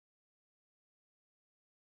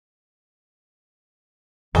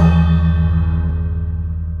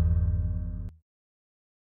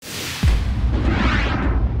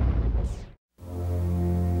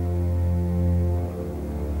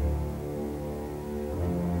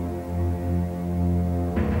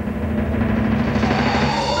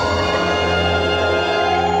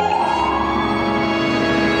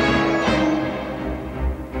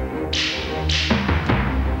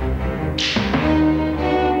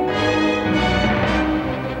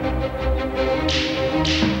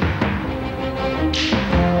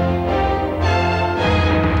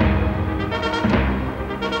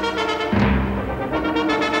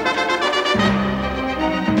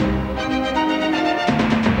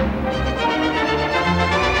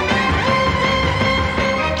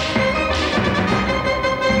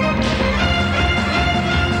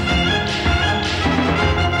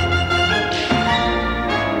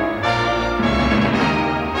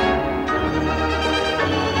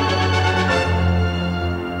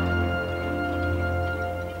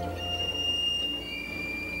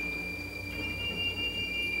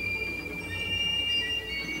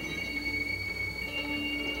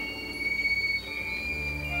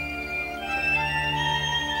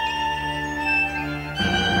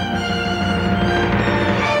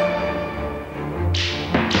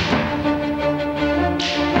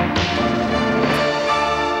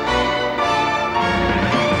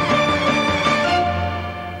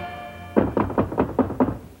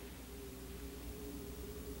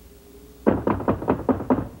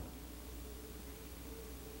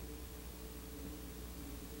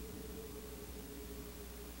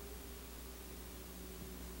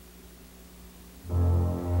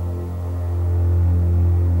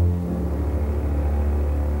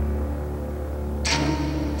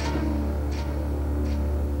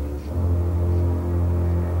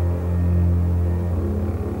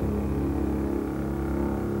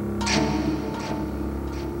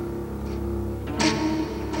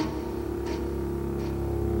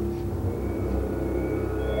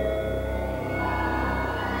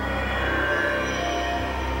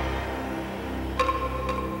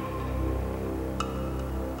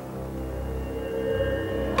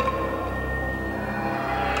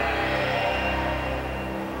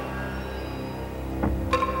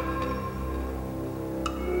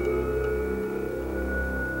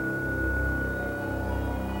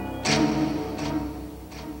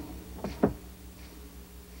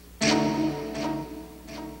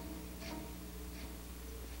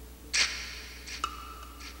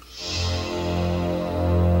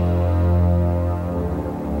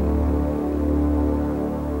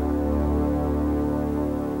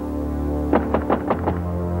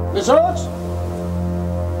Miss Hooks?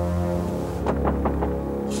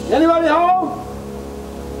 Anybody home?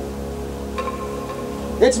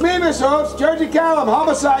 It's me, Miss Hooks, Jersey Callum,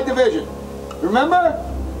 Homicide Division. Remember?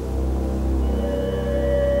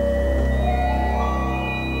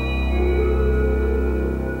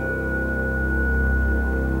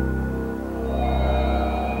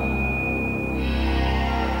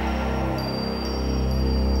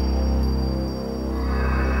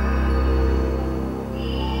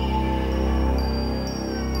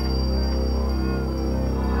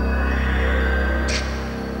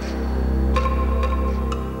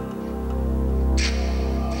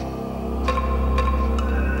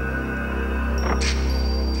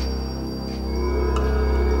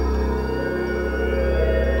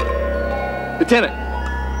 Lieutenant,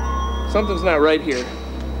 something's not right here.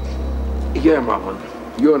 Yeah, Mama,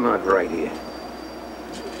 you're not right here.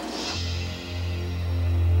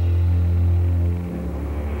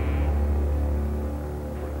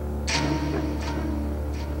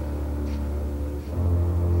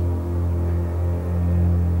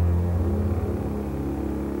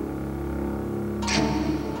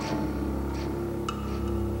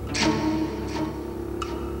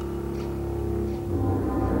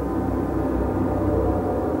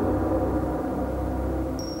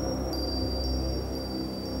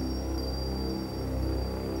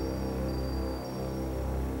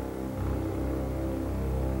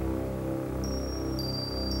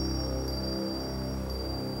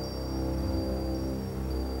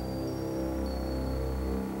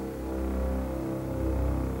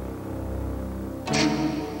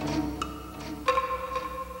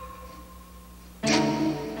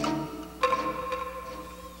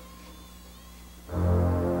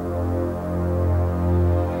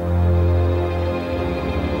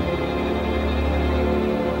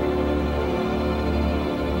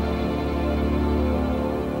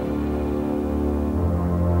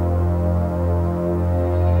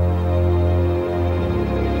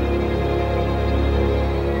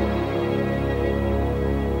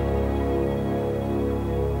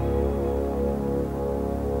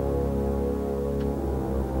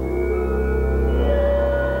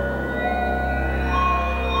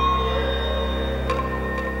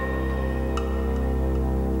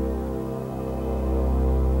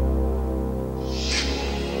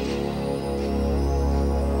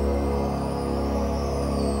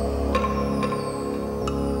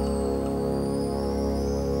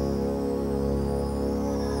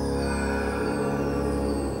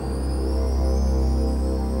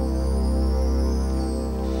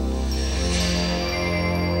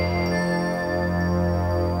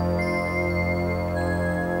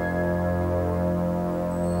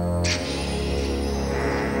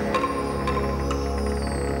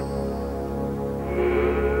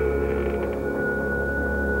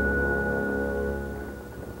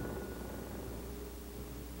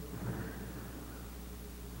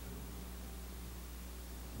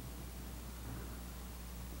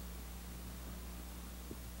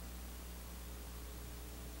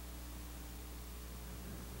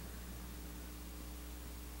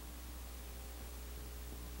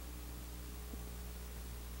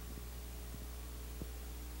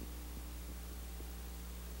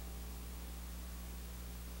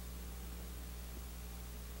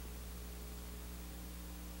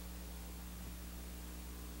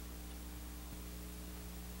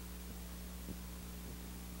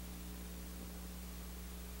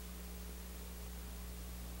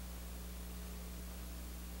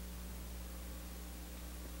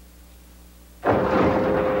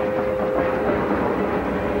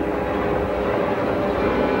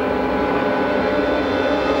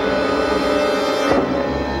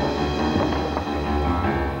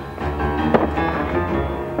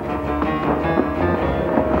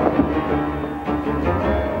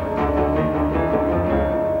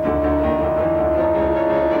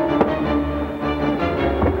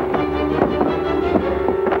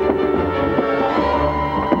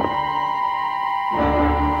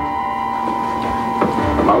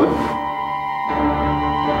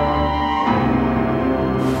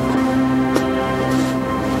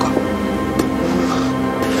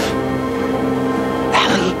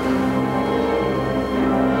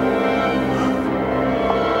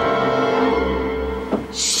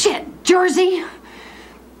 Jersey?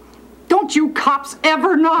 Don't you cops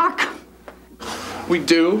ever knock? We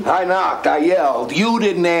do. I knocked, I yelled. You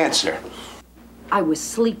didn't answer. I was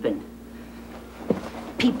sleeping.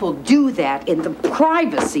 People do that in the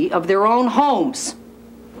privacy of their own homes.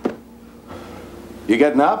 You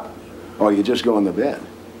getting up? Or you just going to bed?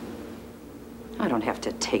 I don't have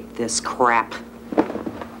to take this crap.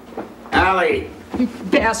 Allie! You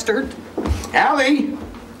bastard. Allie!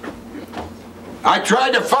 I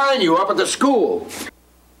tried to find you up at the school.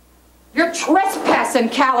 You're trespassing,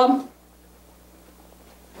 Callum.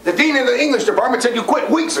 The dean of the English department said you quit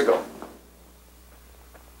weeks ago.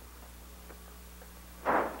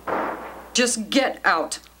 Just get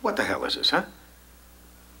out. What the hell is this, huh?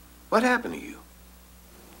 What happened to you?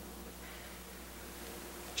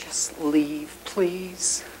 Just leave,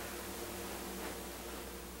 please.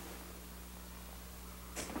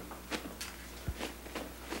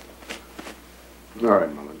 All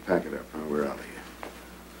right, Mullen, pack it up. We're out of here.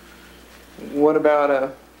 What about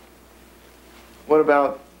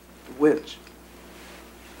the witch?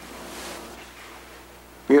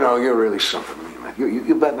 You know, you're really something, man.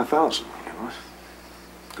 You're betting 1,000, you know?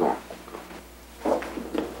 Go on.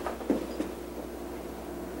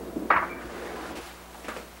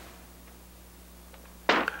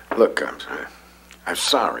 Look, I'm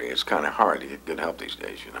sorry. It's kind of hard to get good help these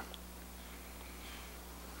days, you know.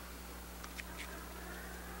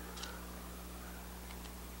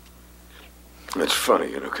 It's funny,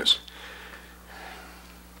 you know, because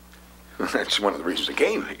that's one of the reasons I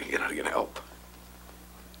came here, you know, to get help.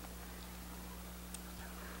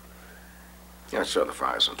 Yeah, I saw the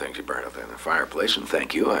fires and things you burned up there in the fireplace, and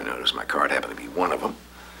thank you. I noticed my card happened to be one of them.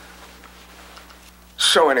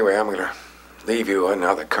 So anyway, I'm going to leave you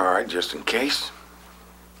another card just in case.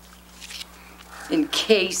 In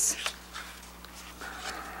case?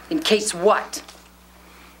 In case what?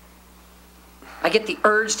 I get the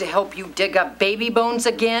urge to help you dig up baby bones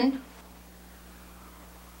again?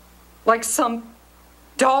 Like some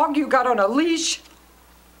dog you got on a leash?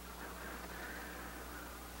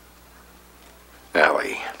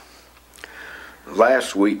 Allie,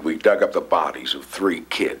 last week we dug up the bodies of 3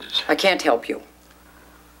 kids. I can't help you.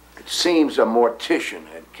 It seems a mortician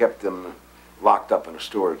had kept them locked up in a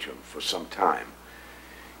storage room for some time.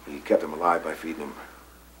 He kept them alive by feeding them...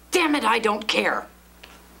 Damn it, I don't care.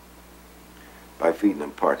 by feeding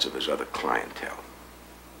them parts of his other clientele.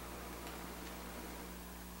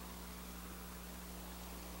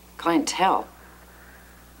 Clientele?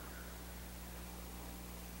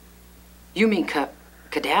 You mean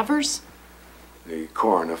cadavers? The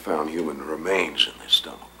coroner found human remains in their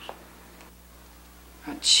stomachs.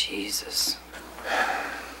 Oh, Jesus.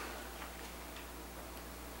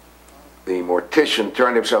 The mortician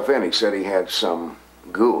turned himself in. He said he had some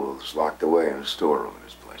ghouls locked away in a storeroom in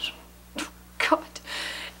his place. God,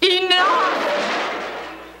 enough!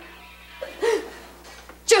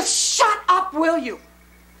 Just shut up, will you?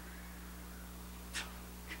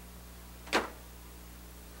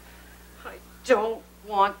 I don't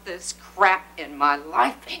want this crap in my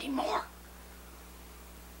life anymore.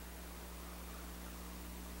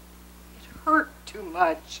 It hurt too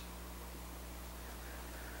much.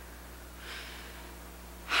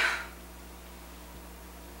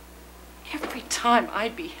 Every time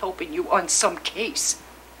I'd be helping you on some case,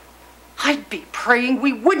 I'd be praying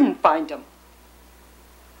we wouldn't find him.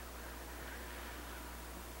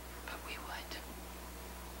 But we would.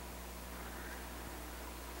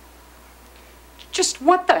 Just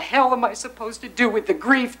what the hell am I supposed to do with the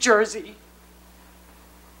grief jersey?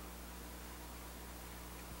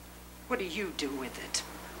 What do you do with it?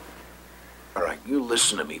 All right, you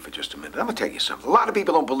listen to me for just a minute. I'm going to tell you something. A lot of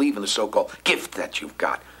people don't believe in the so-called gift that you've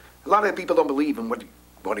got. A lot of people don't believe in what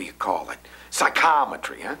do you call it?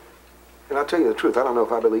 Psychometry, huh? And I'll tell you the truth, I don't know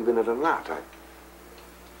if I believe in it or not.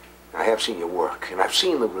 I have seen your work, and I've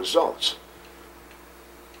seen the results.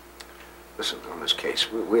 Listen, on this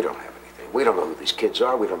case, we don't have anything. We don't know who these kids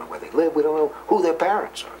are. We don't know where they live. We don't know who their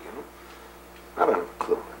parents are, you know? I don't have a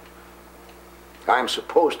clue. I'm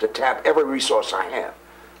supposed to tap every resource I have,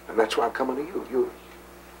 and that's why I'm coming to you.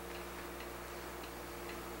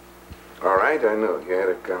 All right, I know. You had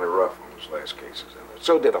it kind of rough on those last cases.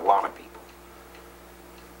 So did a lot of people.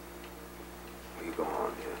 Well, you go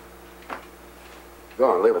on, yeah.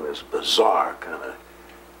 Go on, live in this bizarre kind of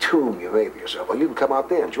tomb you made for yourself. Well, you can come out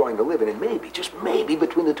there enjoying the living, and maybe, just maybe,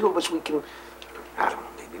 between the two of us, we can, I don't know,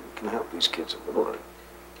 maybe we can help these kids a little.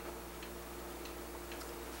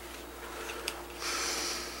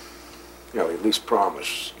 You know, at least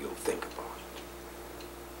promise you'll think about it.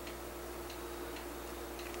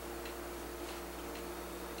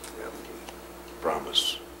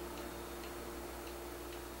 Promise.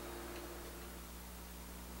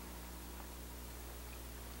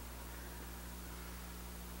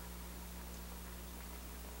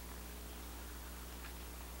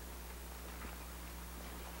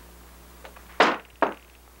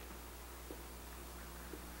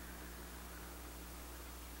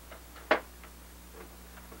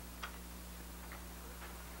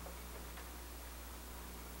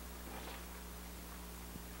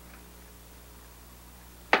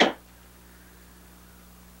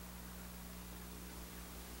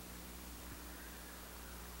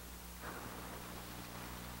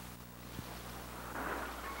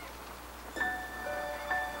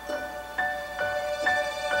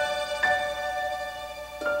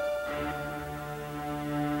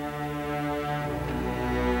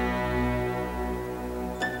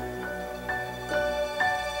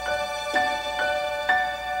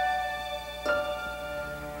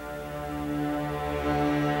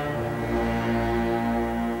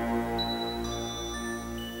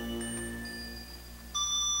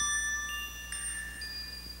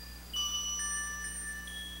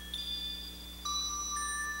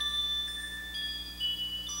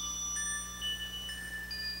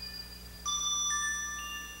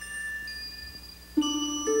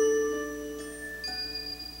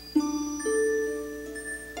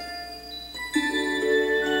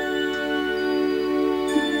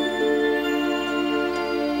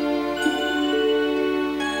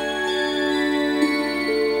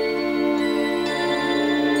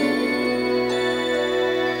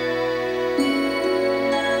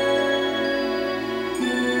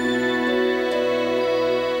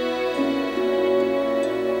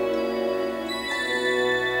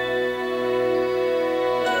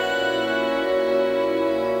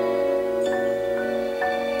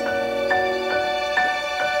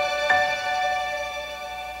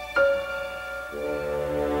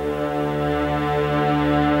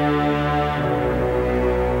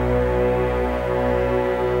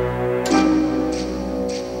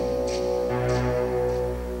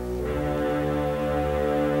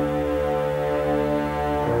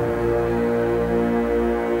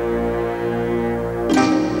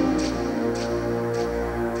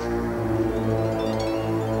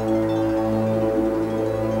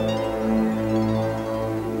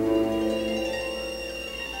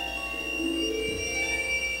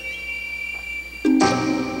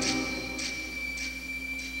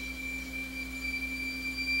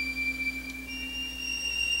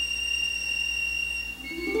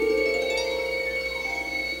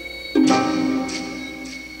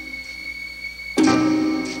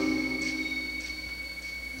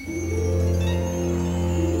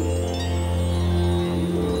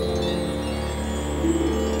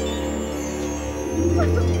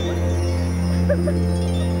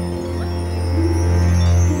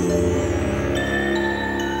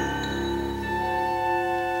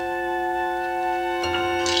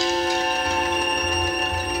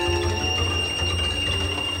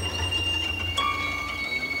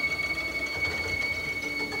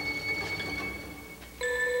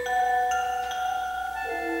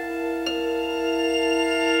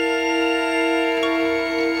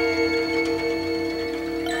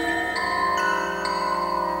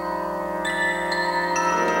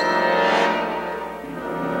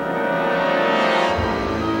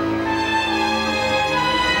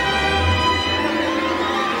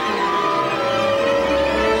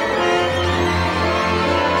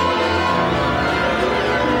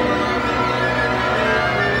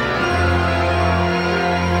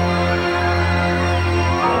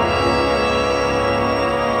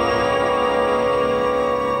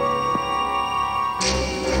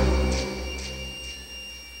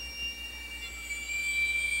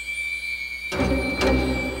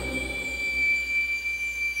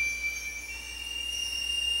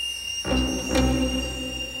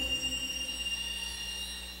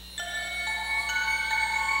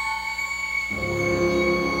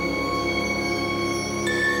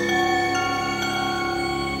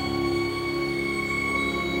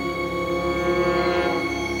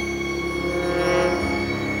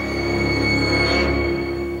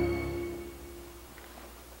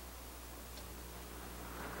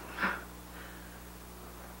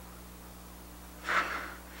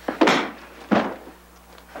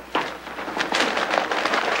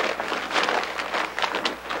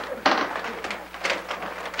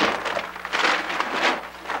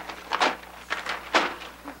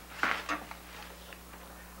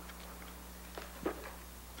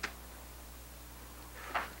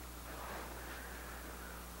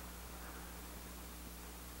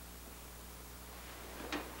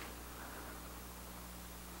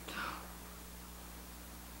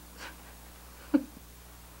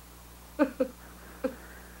 And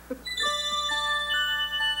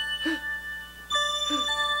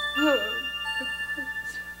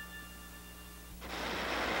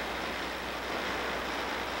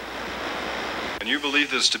you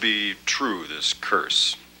believe this to be true, this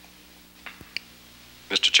curse?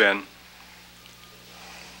 Mr. Chen?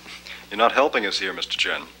 You're not helping us here, Mr.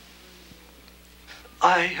 Chen.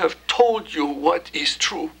 I have told you what is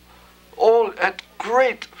true, all at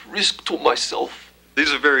great risk to myself.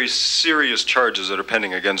 These are very serious charges that are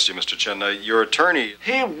pending against you, Mr. Chen. Your attorney...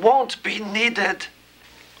 He won't be needed.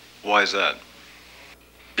 Why is that?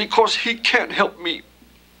 Because he can't help me.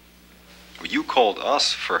 You called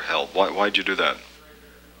us for help. Why'd you do that?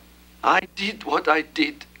 I did what I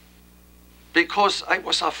did because I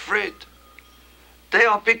was afraid. They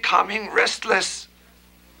are becoming restless,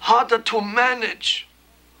 harder to manage.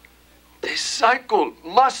 This cycle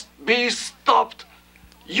must be stopped.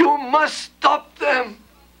 You must stop them.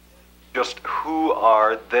 Just who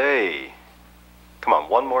are they? Come on,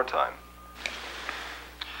 one more time.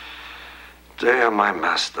 They are my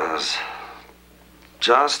masters,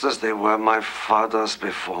 just as they were my fathers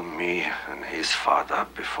before me and his father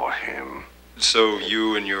before him. So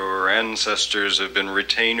you and your ancestors have been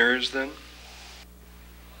retainers, then?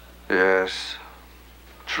 Yes,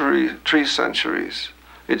 three centuries.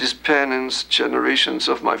 It is penance generations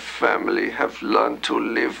of my family have learned to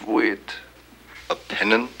live with. A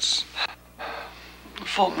penance?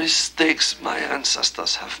 For mistakes my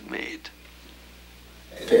ancestors have made.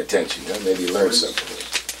 Pay attention, huh? Maybe you learn something.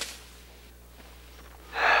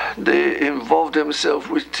 They involved themselves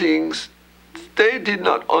with things they did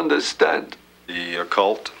not understand. The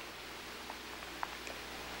occult?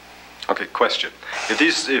 Okay, question.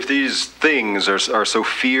 If these things are so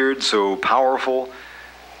feared, so powerful,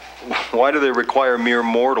 why do they require mere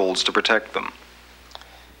mortals to protect them?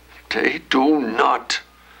 They do not.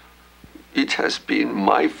 It has been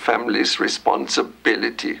my family's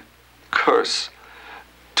responsibility, curse,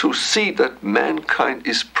 to see that mankind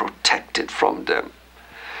is protected from them.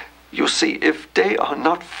 You see, if they are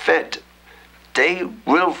not fed, they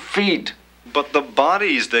will feed. But the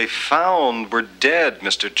bodies they found were dead,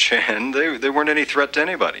 Mr. Chen. They weren't any threat to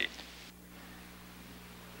anybody.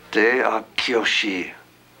 They are Kyoshi,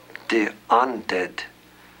 the undead.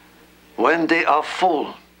 When they are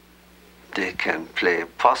full, they can play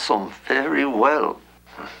possum very well.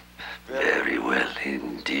 Very well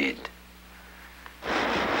indeed.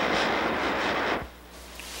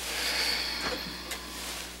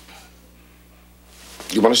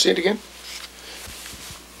 You want to see it again?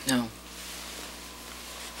 No.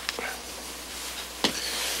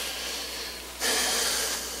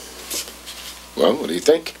 Well, what do you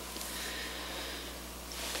think?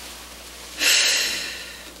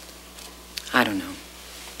 I don't know.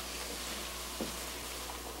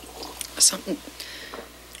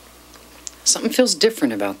 Something feels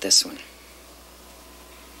different about this one.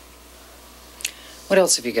 What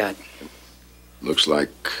else have you got? Looks like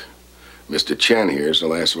Mr. Chen here is the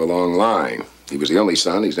last of a long line. He was the only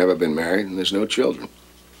son, he's never been married, and there's no children.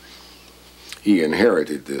 He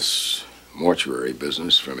inherited this mortuary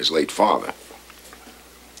business from his late father.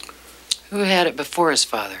 Who had it before his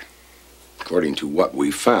father? According to what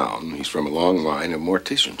we found, he's from a long line of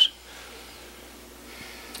morticians.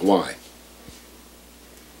 Why?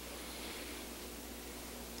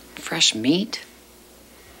 Fresh meat?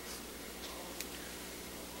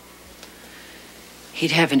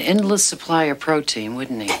 He'd have an endless supply of protein,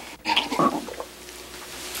 wouldn't he?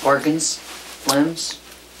 Organs, limbs.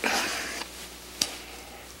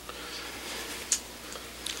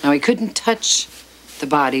 Now, he couldn't touch the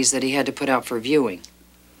bodies that he had to put out for viewing.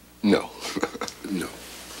 No. No.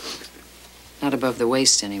 Not above the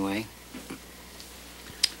waist, anyway.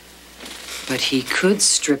 But he could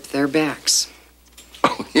strip their backs.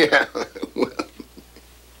 Oh, yeah. Well.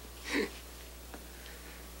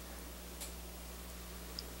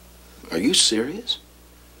 Are you serious?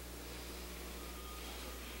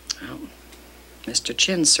 Well, Mr.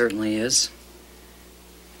 Chin certainly is.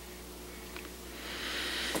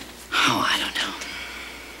 Oh, I don't know.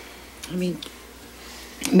 I mean,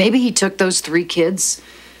 maybe he took those 3 kids,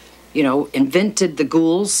 invented the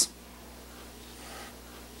ghouls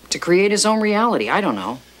to create his own reality. I don't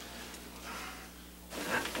know.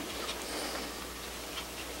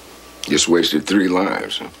 Just wasted 3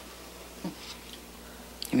 lives, huh?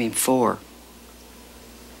 You mean 4?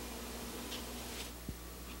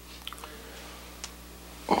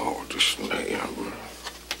 Oh, just,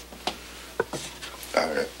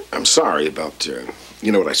 I'm sorry about,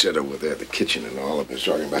 you know what I said over there, the kitchen and all of it,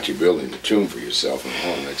 talking about you building a tomb for yourself and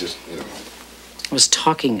all, and I just, I was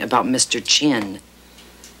talking about Mr. Chin.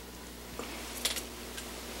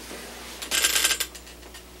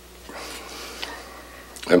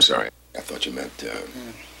 I'm sorry. I thought you meant,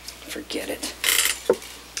 Forget it.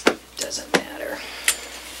 Doesn't matter.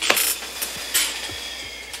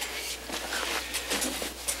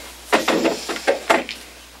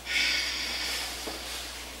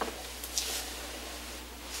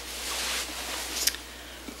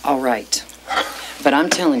 All right. But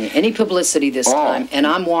I'm telling you, any publicity this time, and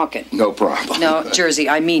I'm walking. No problem. No, Jersey,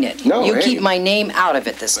 I mean it. No, you hey. keep my name out of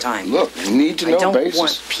it this time. Look, need to know I don't basis.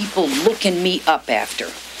 want people looking me up after.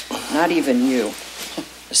 Not even you.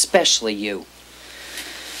 Especially you.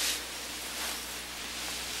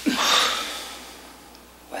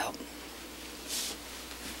 Well.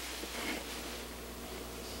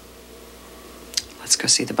 Let's go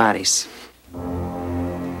see the bodies.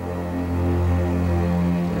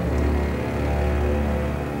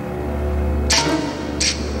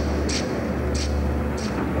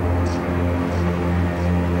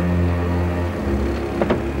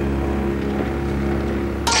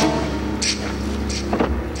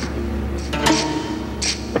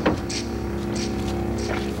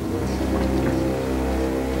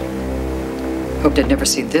 Hoped I'd never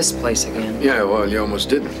see this place again. Yeah, well, you almost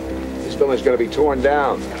didn't. This building's gonna be torn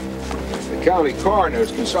down. The county coroner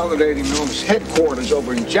is consolidating his headquarters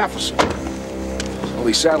over in Jefferson. All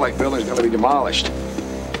these satellite buildings are gonna be demolished.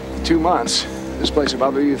 In 2 months, this place will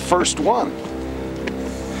probably be the first one.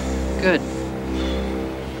 Good.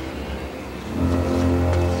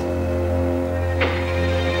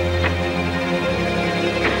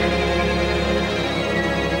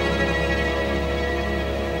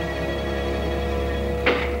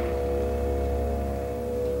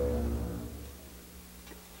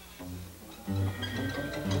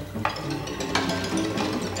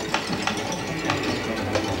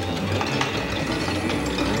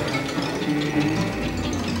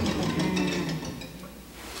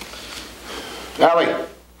 Allie,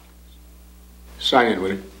 sign in,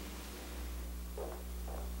 will you?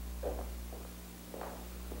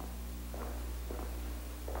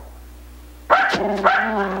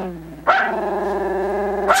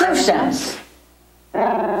 Truce.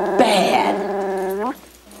 Bad.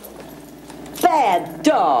 Bad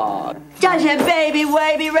dog. Doesn't Baby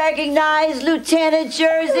Wavy recognize Lieutenant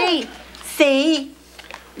Jersey? See?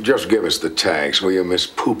 Just give us the tags, will you, Miss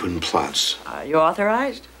Poopin' Plots? Are you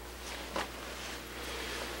authorized?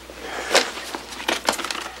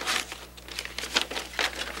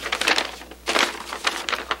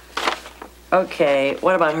 Okay,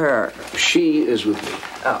 what about her? She is with me.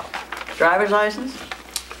 Oh, driver's license?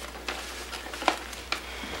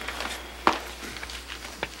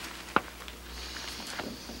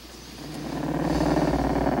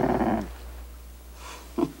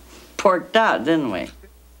 Porked out, didn't we?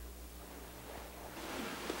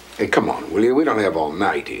 Hey, come on, will you? We don't have all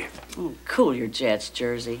night here. Oh, cool your jets,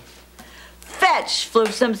 Jersey. Fetch,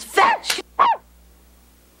 Floopsums, fetch!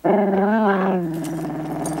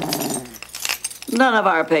 None of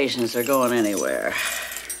our patients are going anywhere.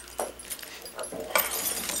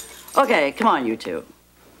 Okay, come on, you two.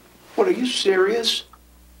 What, are you serious?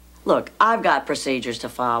 Look, I've got procedures to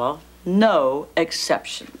follow. No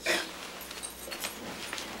exceptions.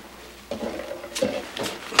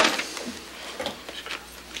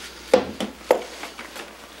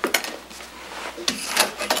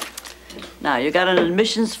 Now, you got an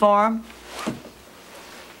admissions form?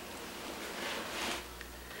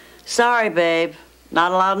 Sorry, babe.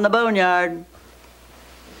 Not allowed in the Boneyard.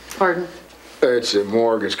 Pardon? It's a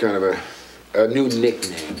morgue. It's kind of a new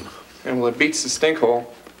nickname. And well, it beats the stink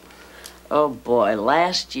hole. Oh, boy.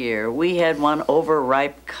 Last year, we had one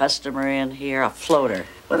overripe customer in here, a floater.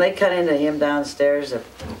 When they cut into him downstairs, the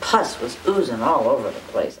pus was oozing all over the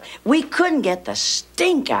place. We couldn't get the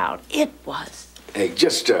stink out. It was. Hey,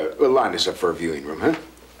 just line us up for a viewing room, huh?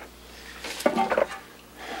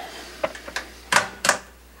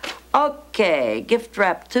 Okay, gift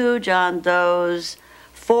wrap 2, John Doe's,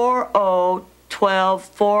 4012,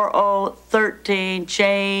 4013,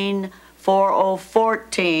 chain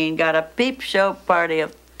 4014. Got a peep show party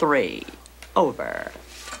of 3. Over.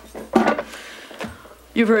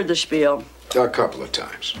 You've heard the spiel. A couple of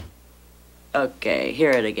times. Okay,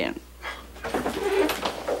 hear it again.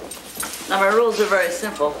 Now, my rules are very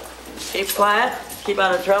simple. Keep quiet, keep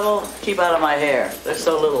out of trouble, keep out of my hair. There's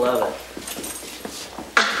so little of it.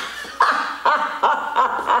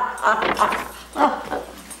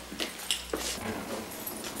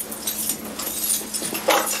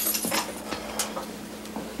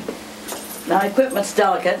 Now, equipment's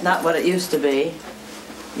delicate, not what it used to be.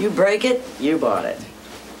 You break it, you bought it.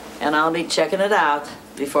 And I'll be checking it out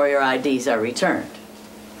before your IDs are returned.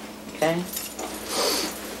 Okay?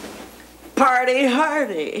 Party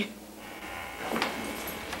hardy.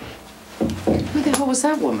 What was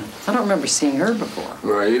that woman? I don't remember seeing her before.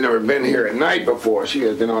 Well, you've never been here at night before. She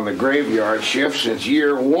has been on the graveyard shift since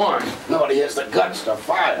year 1. Nobody has the guts to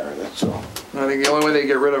fire her, that's all. I think the only way they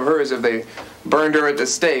get rid of her is if they burned her at the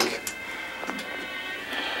stake.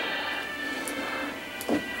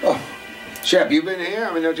 Oh, Shep, you been here?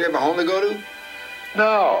 I mean, don't you have a home to go to?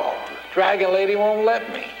 No, Dragon Lady won't let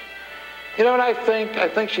me. You know what I think? I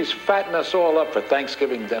think she's fattening us all up for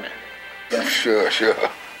Thanksgiving dinner. Yeah, sure.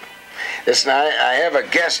 Listen, I have a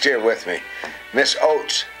guest here with me, Miss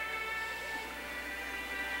Oates.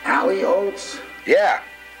 Allie Oates? Yeah.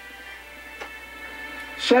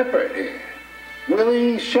 Shepard here.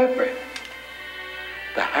 Willie Shepard.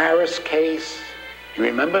 The Harris case. You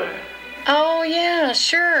remember? Oh, yeah,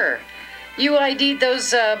 sure. You ID'd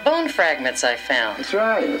those bone fragments I found. That's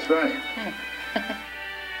right.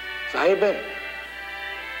 So how you been?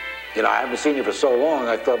 You know, I haven't seen you for so long,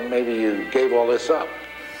 I thought maybe you gave all this up.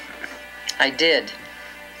 I did.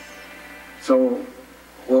 So,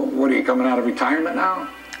 what are you coming out of retirement now?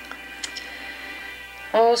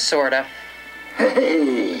 Oh, sorta.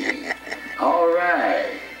 Hey, all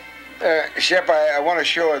right. Shep, I want to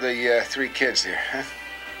show her the 3 kids here. Huh?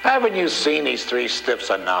 Haven't you seen these 3 stiffs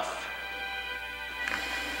enough?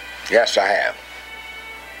 Yes, I have.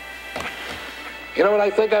 You know what I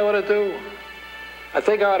think I ought to do? I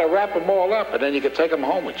think I ought to wrap them all up, and then you could take them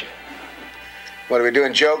home with you. What, are we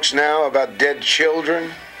doing jokes now about dead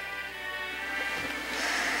children?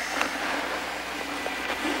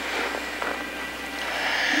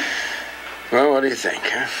 Well, what do you think,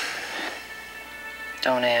 huh?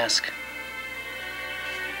 Don't ask.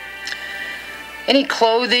 Any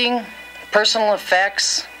clothing, personal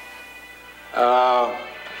effects?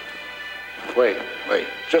 Wait.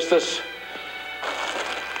 Just this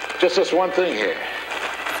one thing here.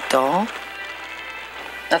 Doll?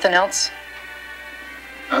 Nothing else?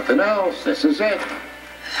 Nothing else. This is it.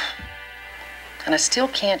 And I still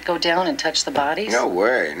can't go down and touch the bodies? No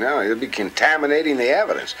way. No, it'll be contaminating the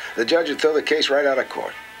evidence. The judge would throw the case right out of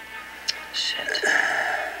court. Shit.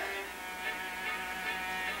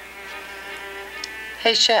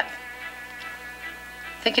 Hey, Shep.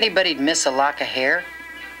 Think anybody'd miss a lock of hair?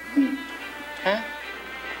 Huh?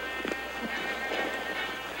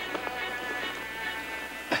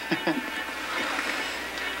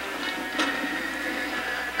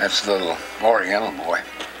 That's the little Oriental boy.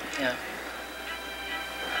 Yeah.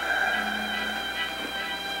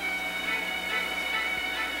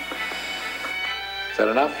 Is that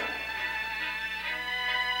enough?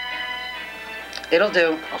 It'll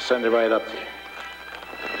do. I'll send it right up to you.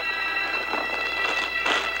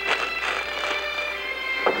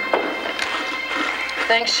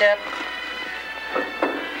 Thanks, Shep.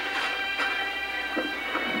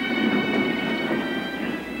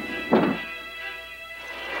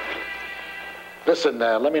 Listen,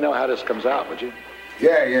 let me know how this comes out, would you?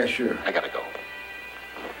 Yeah, sure. I gotta go.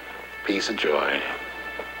 Peace and joy.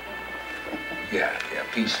 Yeah,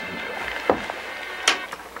 peace and joy.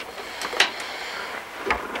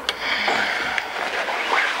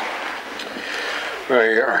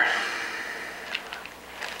 There you are.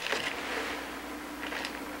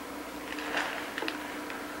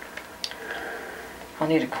 I'll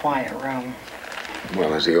need a quiet room. Well,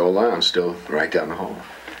 there's the old lounge still right down the hall.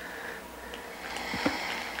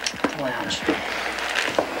 Lounge.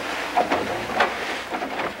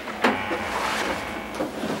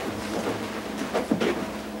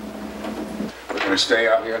 We're going to stay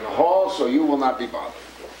out here in the hall, so you will not be bothered.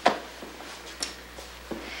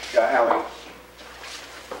 Allie.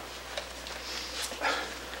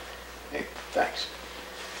 Hey, thanks.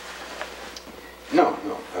 No.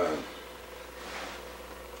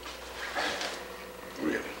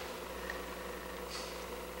 Really.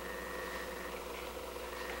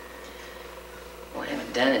 Well, I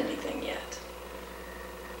haven't done anything yet.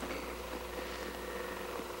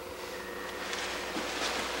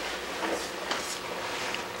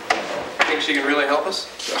 Think she can really help us?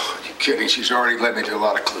 Oh, are you kidding? She's already led me to a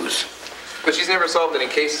lot of clues. But she's never solved any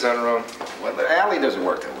cases on her own. Well, but Allie doesn't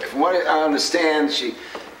work that way. From what I understand, she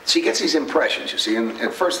gets these impressions, you see, and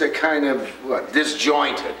at first they're kind of,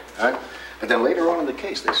 disjointed, right? But then later on in the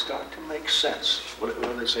case, they start to make sense. What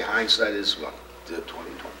do they say? Hindsight is, 20/20.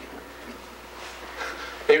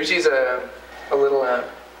 Maybe she's a little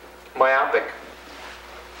myopic.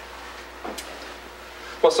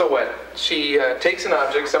 Well, so what? She takes an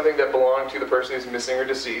object, something that belonged to the person who's missing or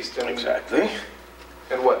deceased, and... Exactly.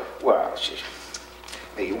 And what? Well,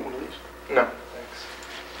 hey, you want one of these? No,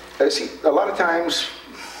 thanks. See, a lot of times,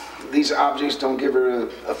 these objects don't give her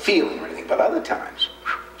a feeling or anything, but other times,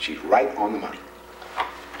 she's right on the money.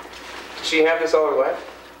 Did she have this all her life?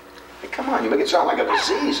 Hey, come on, you make it sound like a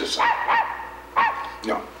disease or something.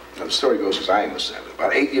 No, the story goes as I understand it.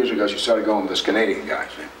 About 8 years ago, she started going with this Canadian guy.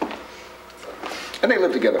 See? And they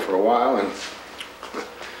lived together for a while, and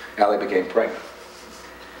Allie became pregnant.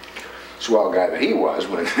 Swell guy that he was,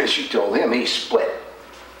 when she told him, he split.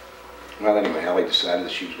 Well, anyway, Allie decided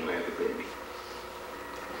that she was going to have the baby.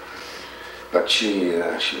 But she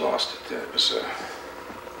lost it. It was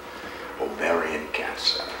ovarian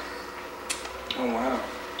cancer. Oh, wow.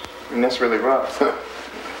 And that's really rough.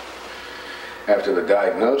 After the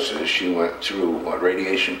diagnosis, she went through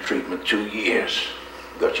radiation treatment 2 years.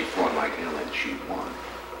 Thought she fought like hell and she won.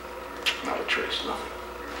 Not a trace, nothing.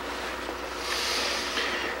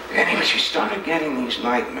 Anyway, she started getting these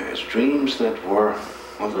nightmares, dreams that were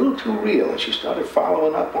a little too real, and she started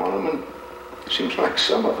following up on them, and it seems like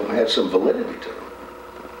some of them had some validity to them.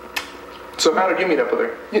 So how did you meet up with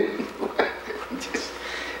her?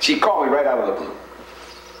 She called me right out of the blue.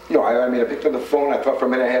 You know, I mean, I picked up the phone, I thought for a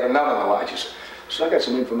minute I had another on the line. She said, so I got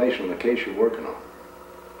some information on the case you're working on.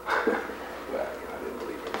 Well, you know, I didn't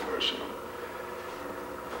believe her at first.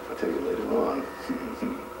 I'll tell you later on.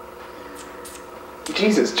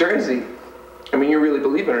 Jesus, Jersey. I mean, you really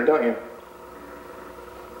believe in her, don't you?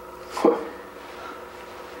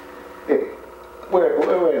 Hey, where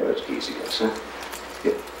let's easy guys, huh?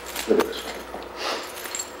 Here, look at this.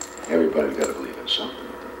 Everybody's got to believe in something.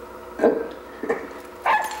 Huh?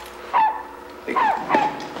 Hey.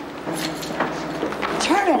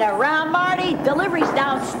 Turn it around, Marty. Delivery's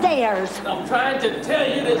downstairs. I'm trying to tell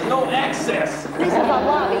you there's no access. This is a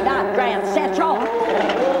lobby, not Grand Central.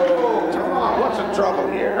 Come on, what's the trouble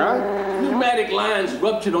here, huh? Pneumatic lines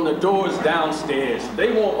ruptured on the doors downstairs.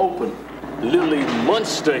 They won't open. The little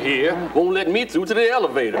monster here won't let me through to the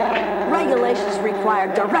elevator. Regulations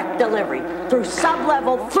require direct delivery through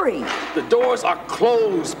sub-level 3. The doors are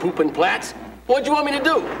closed, pooping plats. What do you want me to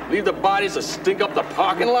do? Leave the bodies to stink up the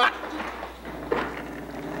parking lot?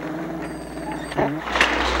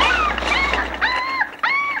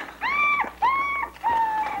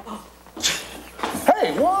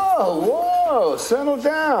 Hey, whoa, settle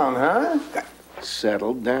down, huh?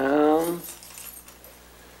 Settle down.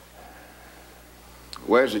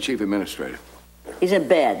 Where's the chief administrator? He's in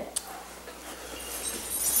bed.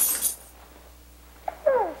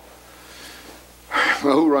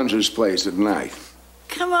 Well, who runs this place at night?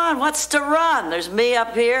 Come on, what's to run? There's me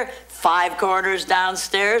up here, 5 coroners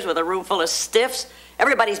downstairs with a room full of stiffs.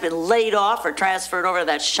 Everybody's been laid off or transferred over to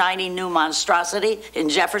that shiny new monstrosity in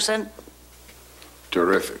Jefferson.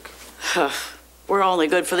 Terrific. We're only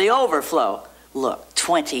good for the overflow. Look,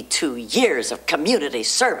 22 years of community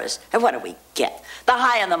service. And what do we get? The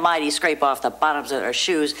high and the mighty scrape off the bottoms of their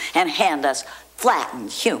shoes and hand us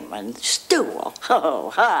flattened human stool.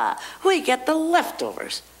 Oh, ha. We get the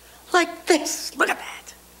leftovers. Like this. Look at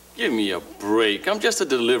that. Give me a break. I'm just a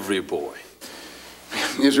delivery boy.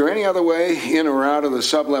 Is there any other way in or out of the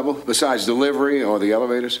sublevel besides delivery or the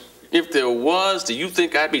elevators? If there was, do you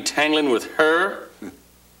think I'd be tangling with her?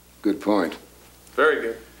 Good point. Very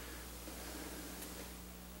good.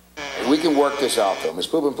 We can work this out, though. Miss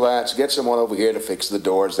Poopenplatz, get someone over here to fix the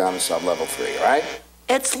doors down to sublevel 3, all right?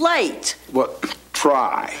 It's late. Well,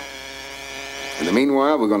 try. In the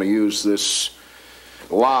meanwhile, we're going to use this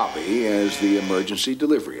lobby as the emergency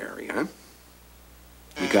delivery area, huh?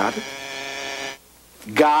 You got it?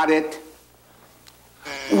 Got it?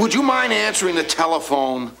 Would you mind answering the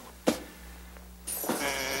telephone?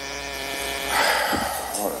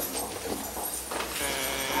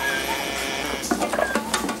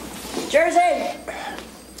 Jersey!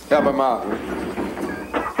 Help him out.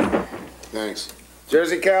 Thanks.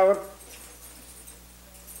 Jersey, Calvin?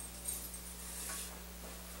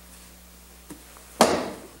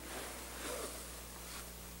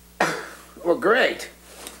 Well, great.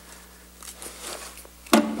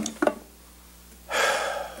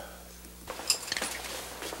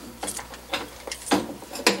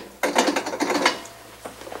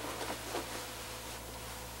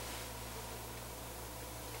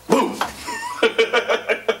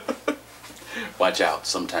 Watch out,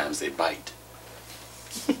 sometimes they bite.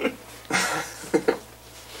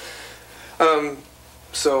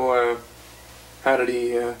 So, how did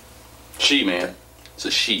he, She, man. It's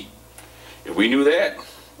a she. If we knew that,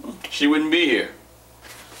 she wouldn't be here.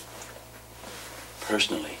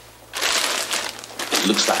 Personally, it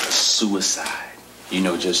looks like a suicide. You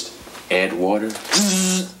know, just add water,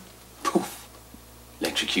 poof,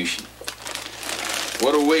 electrocution.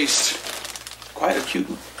 What a waste. Quite a cute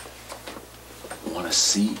one. Want to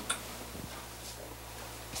see?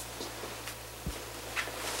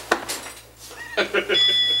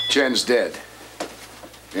 Jen's dead.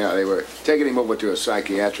 Yeah, they were taking him over to a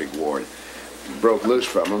psychiatric ward. He broke loose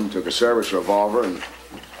from him, took a service revolver, and...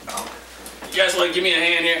 You guys want to give me a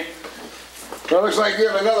hand here? Well, looks like you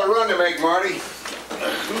have another run to make, Marty.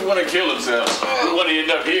 Who want to kill themselves? Who want to end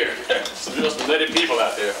up here? Some just pathetic people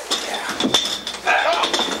out there.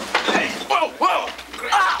 Hey, whoa, whoa!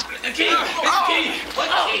 The key! The key! What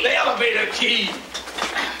key? The elevator key!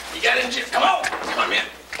 You got it, Jim? Come on! Come on, man!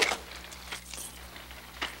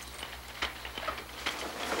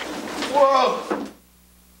 Whoa!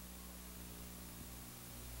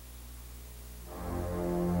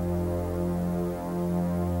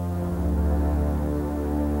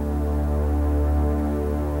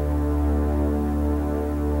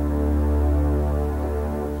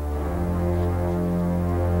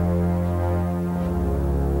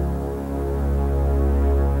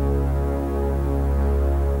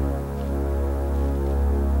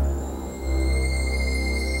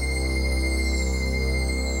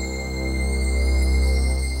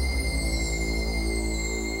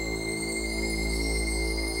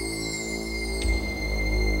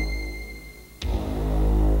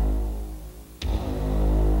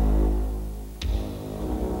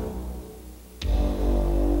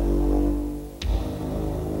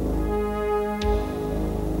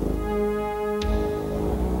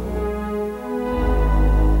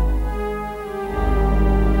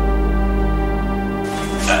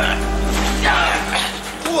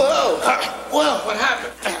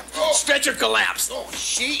 Stretcher collapsed. Oh,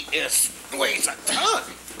 she weighs a ton.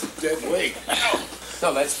 Dead weight.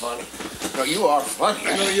 No, that's funny. No, you are funny.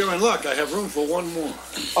 I know you're in luck. I have room for one more.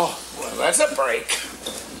 Oh, well, that's a break.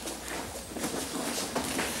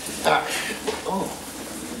 Oh,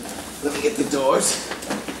 let me get the doors.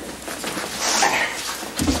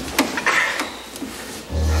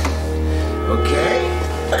 Okay.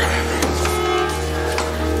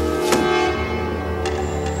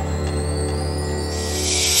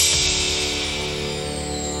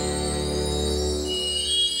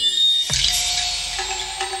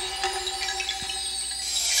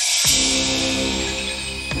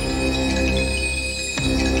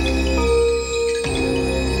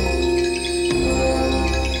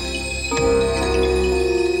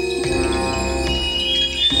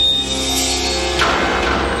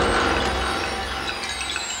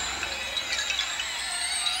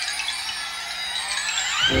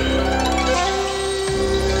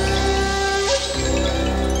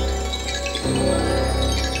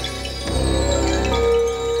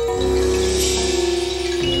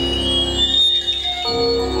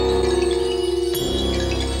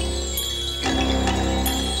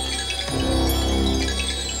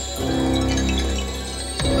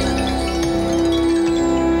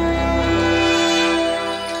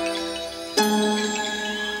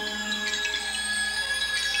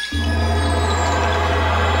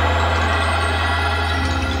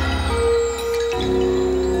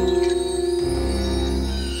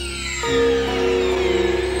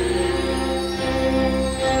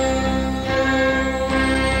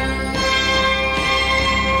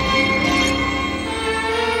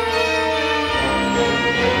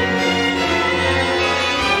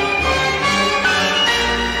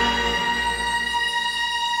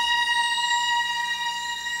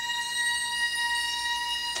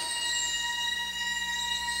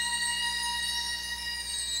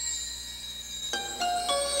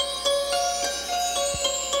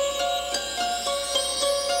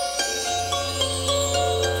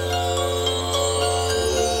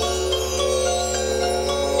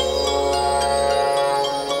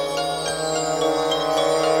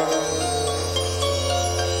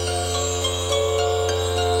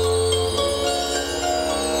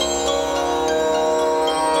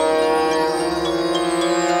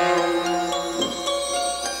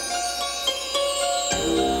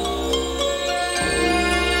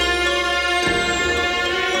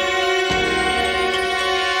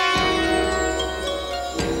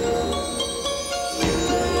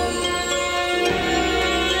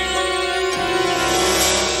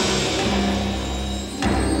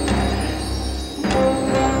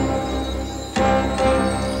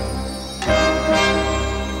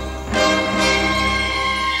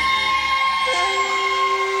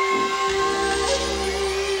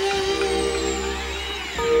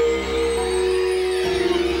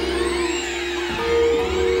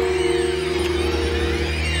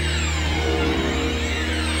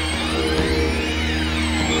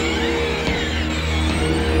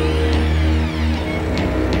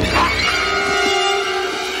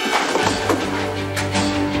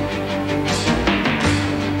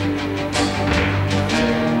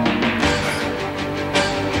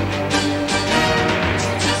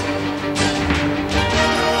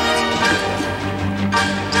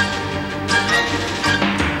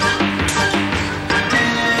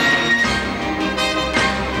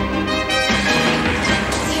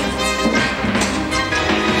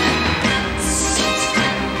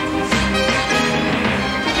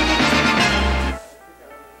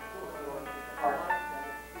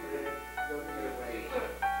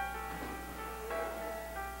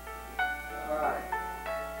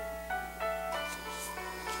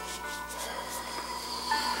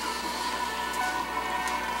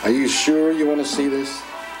 Are you sure you want to see this?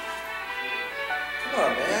 Come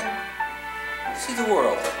on, man. See the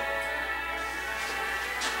world.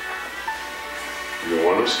 You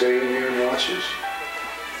want to stay in here and watch us?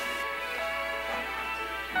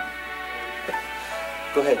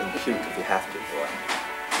 Go ahead and puke if you have to, boy.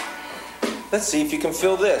 Let's see if you can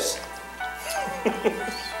fill this.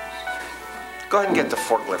 Go ahead and get the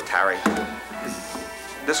forklift, Harry.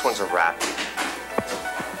 This one's a wrap.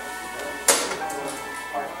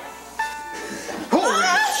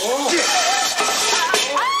 Holy shit!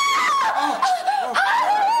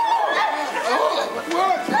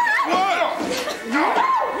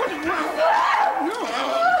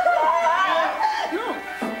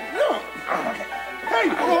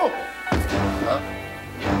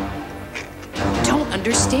 Don't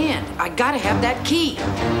understand. I gotta have that key.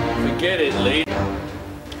 Forget it, lady.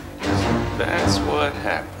 That's what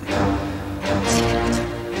happened.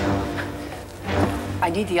 I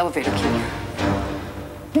need the elevator key.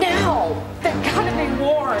 Now! They've gotta be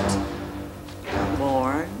warned.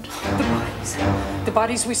 Warned? The bodies. The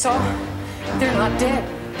bodies we saw, they're not dead.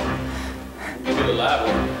 Look at the lab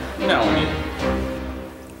one. No, I mean.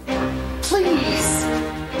 Please.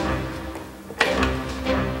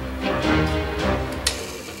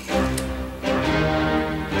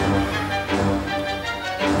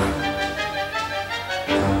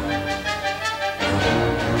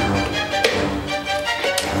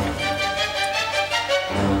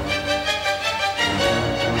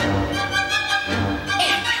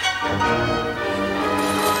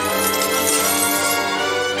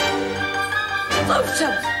 Loose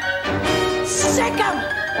him! Sick him!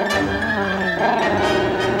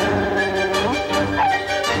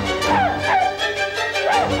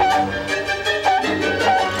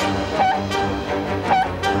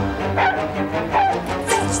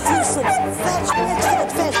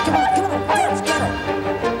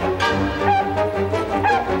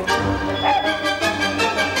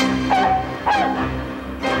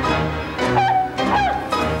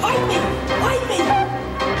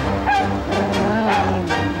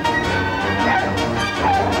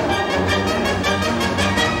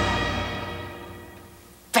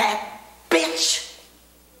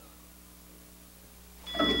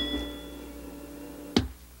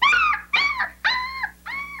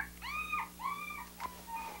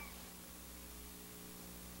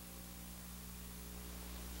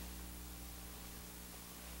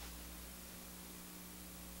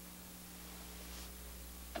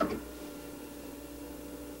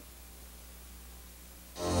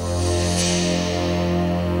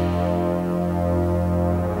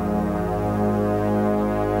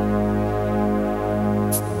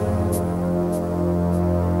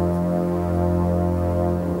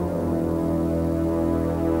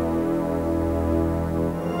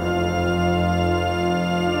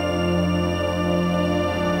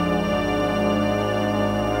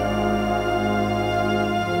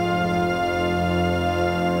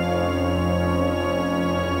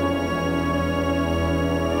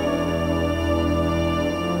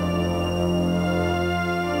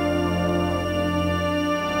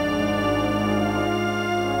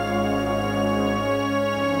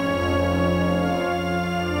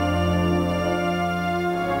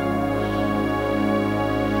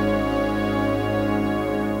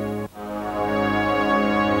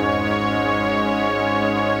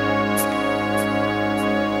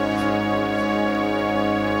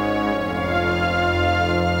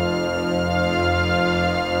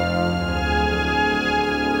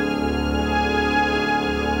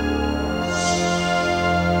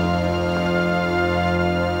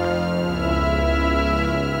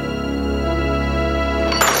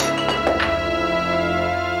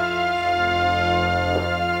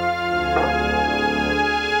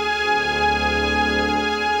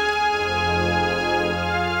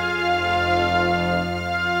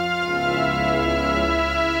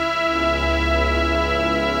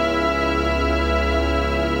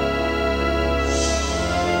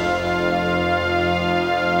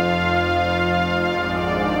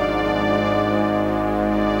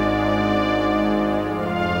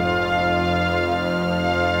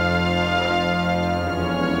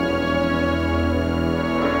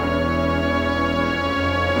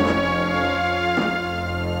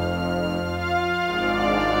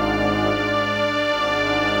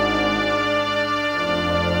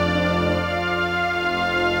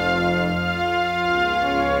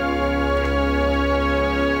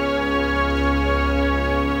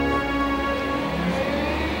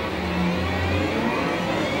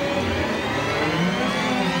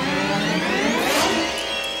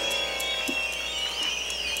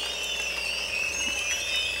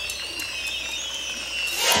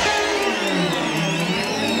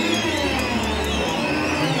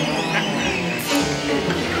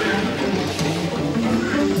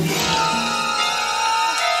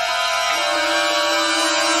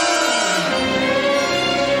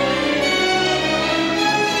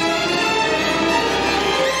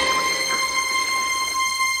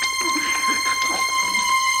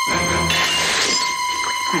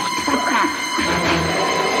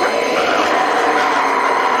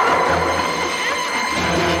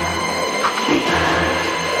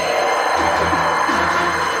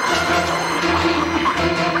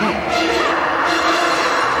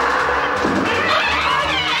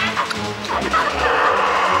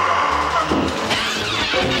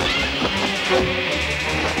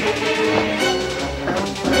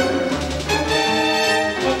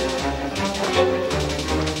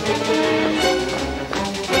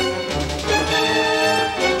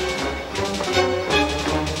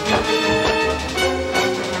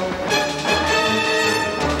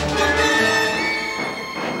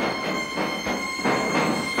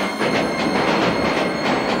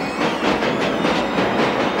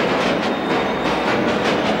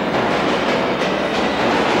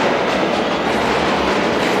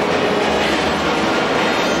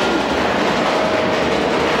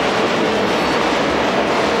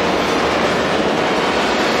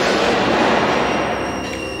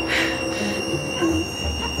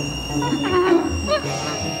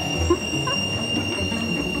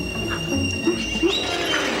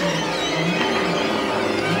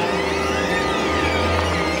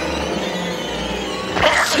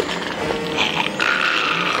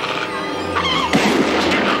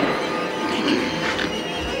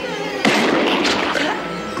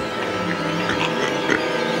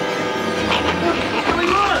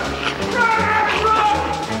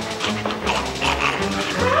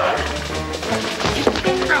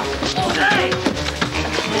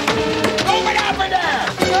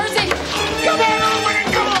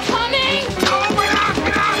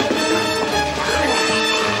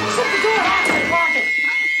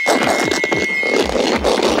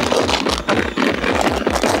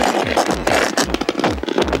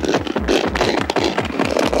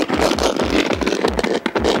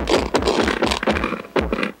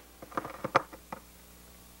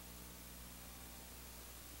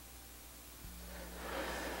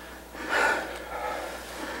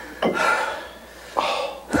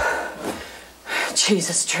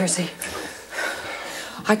 Jesus, Jersey.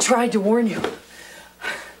 I tried to warn you.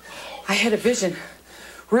 I had a vision,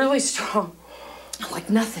 really strong, like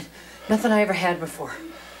nothing I ever had before.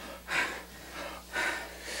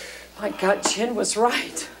 My God, Chen was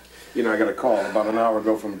right. You know, I got a call about an hour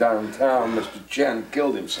ago from downtown. Mr. Chen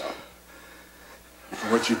killed himself. For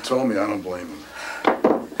what you told me, I don't blame him.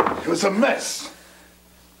 It was a mess.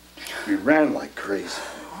 We ran like crazy.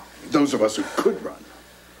 Those of us who could run.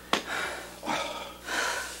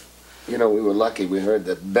 You know, we were lucky we heard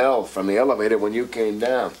that bell from the elevator when you came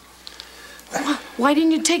down. Why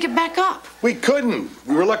didn't you take it back up? We couldn't.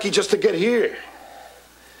 We were lucky just to get here.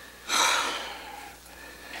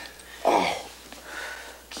 Oh.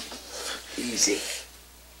 Easy.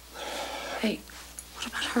 Hey, what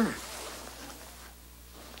about her?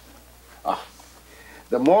 Oh.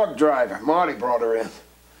 The morgue driver, Marty, brought her in.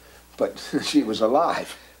 But she was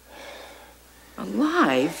alive.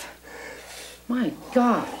 Alive? My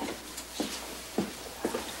God.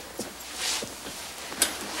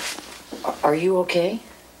 Are you okay?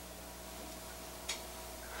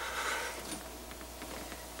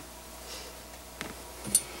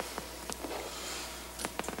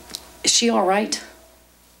 Is she all right?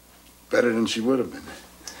 Better than she would have been.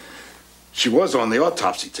 She was on the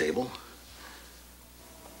autopsy table.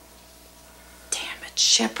 Damn it,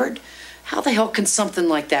 Shepard. How the hell can something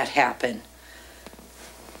like that happen?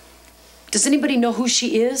 Does anybody know who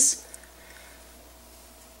she is?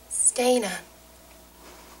 It's Dana.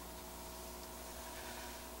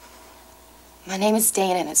 My name is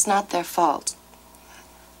Dana, and it's not their fault.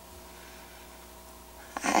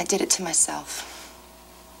 I did it to myself.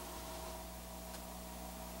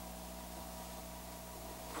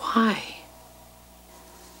 Why?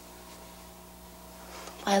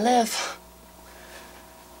 I live.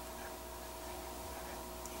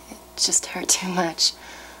 It just hurt too much.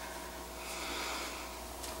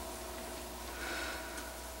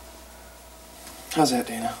 How's that,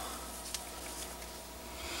 Dana?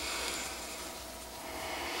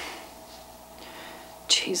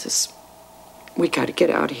 Jesus, we gotta get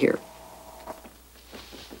out of here.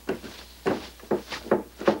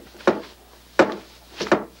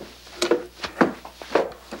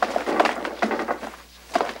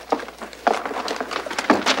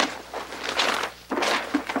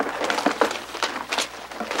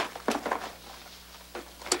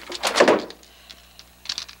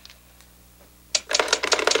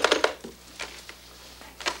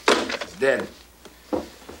 Dead.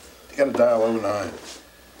 You gotta dial 09.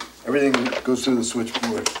 Everything goes through the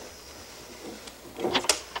switchboard.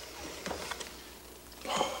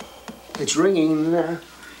 It's ringing.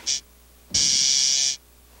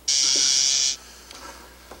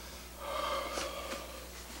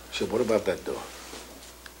 So what about that door?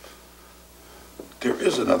 There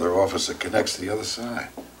is another office that connects to the other side.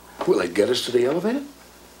 Will they get us to the elevator?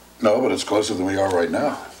 No, but it's closer than we are right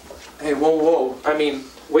now. Hey, whoa. I mean,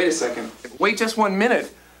 wait a second. wait just 1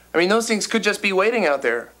 minute. I mean, those things could just be waiting out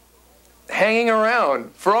there, hanging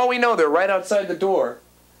around. For all we know, they're right outside the door.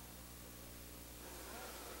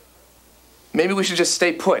 Maybe we should just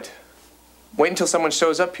stay put. Wait until someone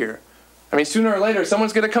shows up here. I mean, sooner or later,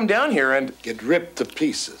 someone's going to come down here and... Get ripped to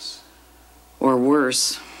pieces. Or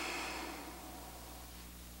worse.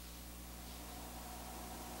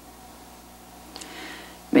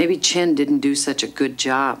 Maybe Chen didn't do such a good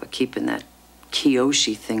job of keeping that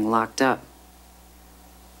Kiyoshi thing locked up.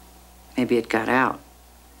 Maybe it got out.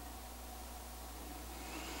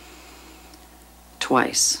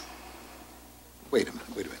 Twice. Wait a minute.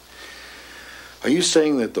 Are you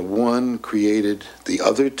saying that the one created the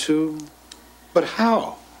other two? But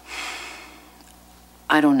how?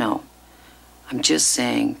 I don't know. I'm just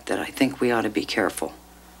saying that I think we ought to be careful.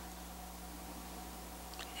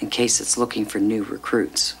 In case it's looking for new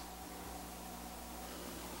recruits.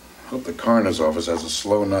 Hope the coroner's office has a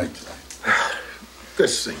slow night tonight.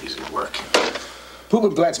 This thing isn't working.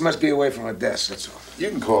 Pubenblatz must be away from her desk, that's all. You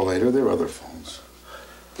can call later. There are other phones.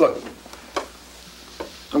 Look,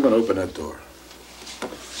 I'm going to open that door.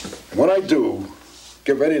 And when I do,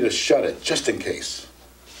 get ready to shut it, just in case.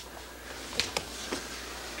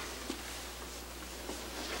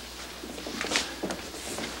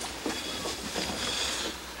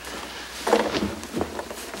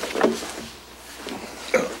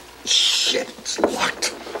 Shit, it's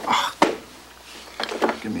locked. Oh.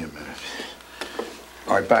 Give me a minute.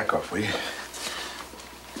 All right, back off, will you?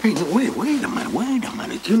 Hey, wait a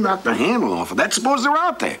minute. You knocked the handle off of that. Suppose they're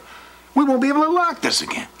out there. We won't be able to lock this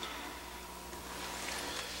again.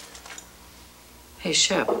 Hey,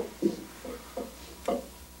 Shep.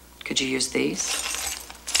 Could you use these?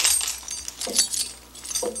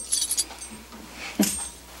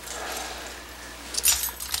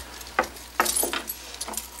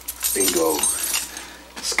 Bingo.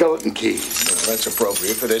 Skeleton key. Well, that's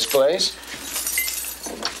appropriate for this place.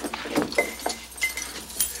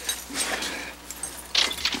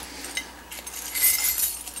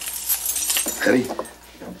 Ready?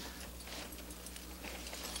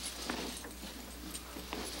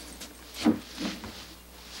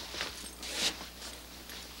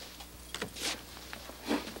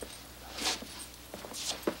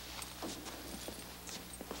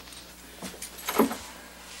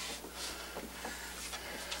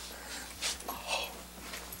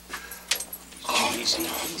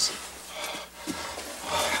 Easy.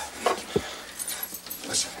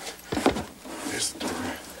 Listen, there's the door.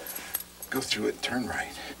 Go through it, turn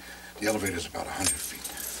right. The elevator's about 100 feet.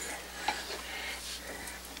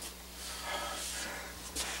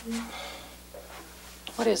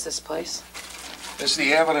 What is this place? This is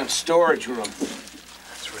the evidence storage room.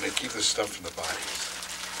 That's where they keep the stuff from the bodies.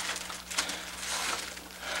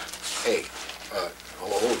 Hey,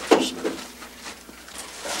 hold on just a minute.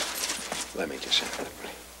 Let me just say something.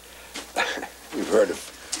 We've heard of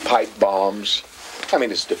pipe bombs. I mean,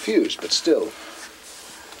 it's diffused, but still.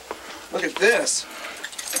 Look at this.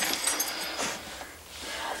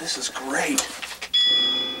 Oh, this is great.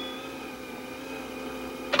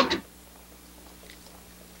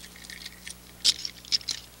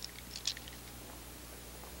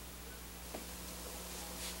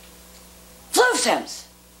 Flu stems!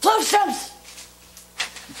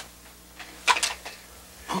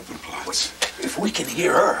 Pubenblatz. If we can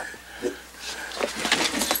hear her.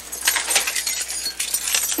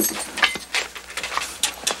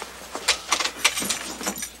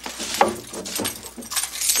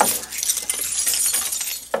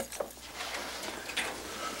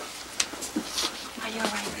 Are you all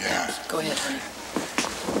right? Yeah. Go ahead, honey.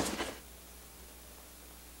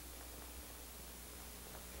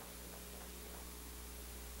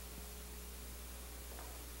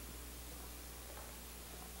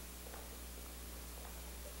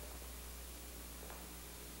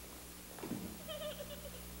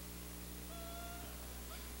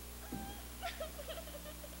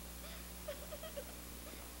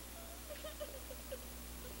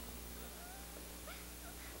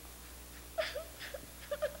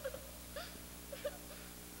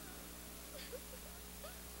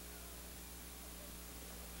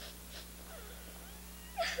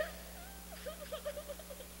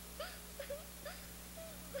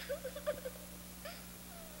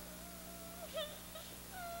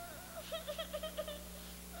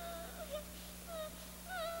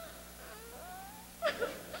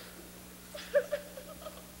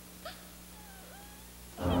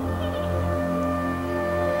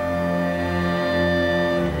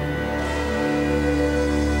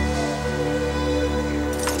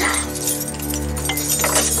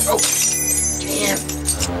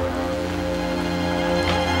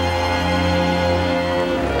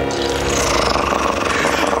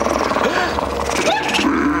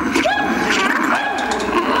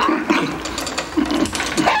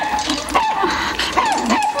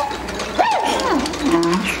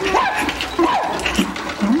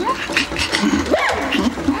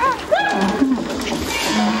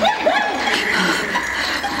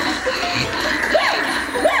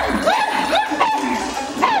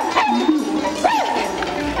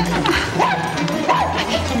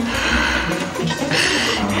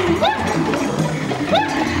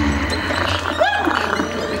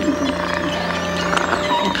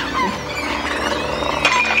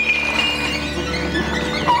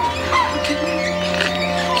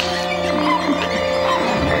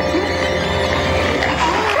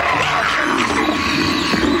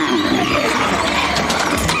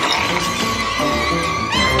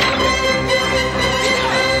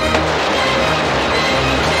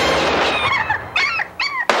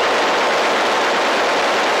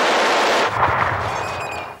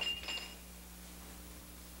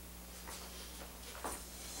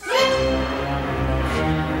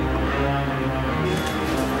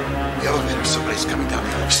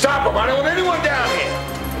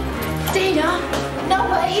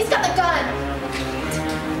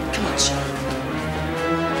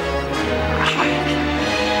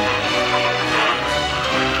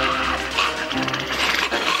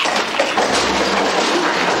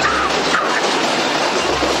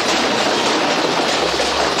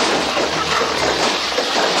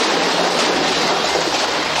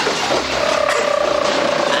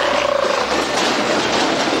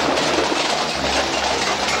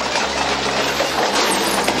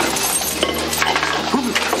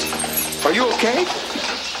 okay?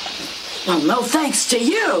 Well, no thanks to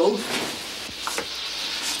you.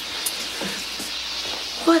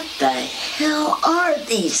 What the hell are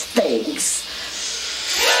these things?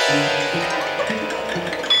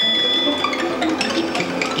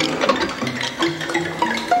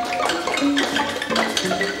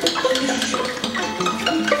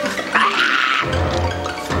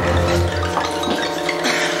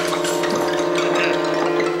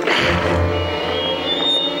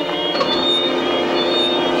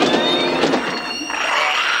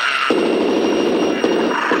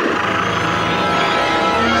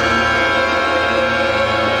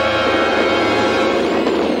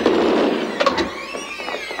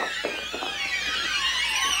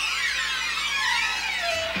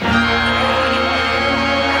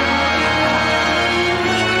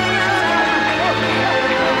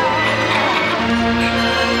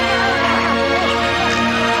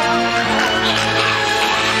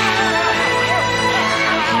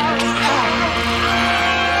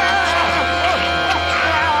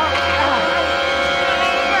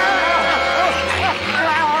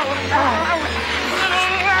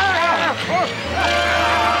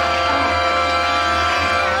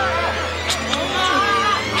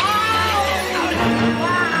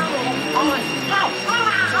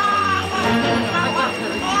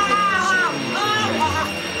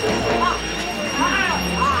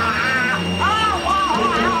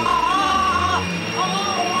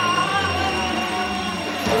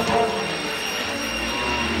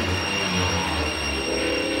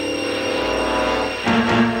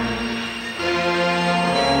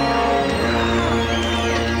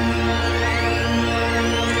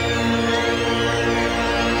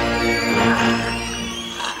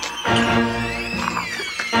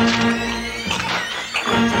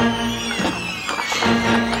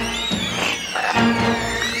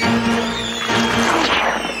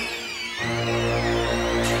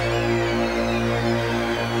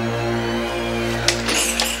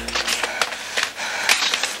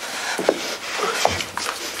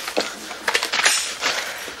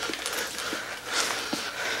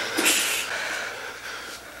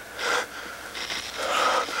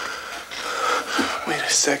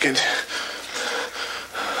 Second.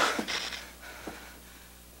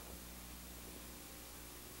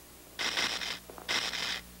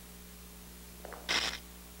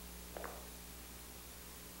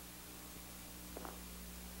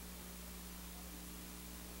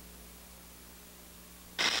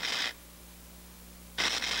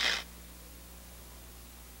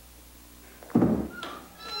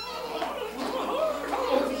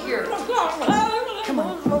 Here. Come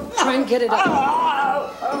on. Try and get it up.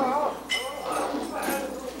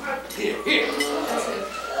 Here.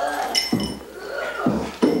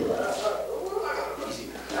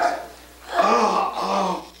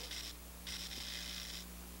 Oh.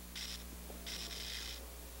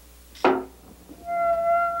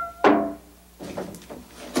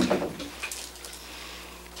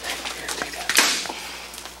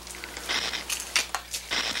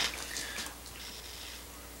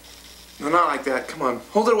 No, not like that. Come on.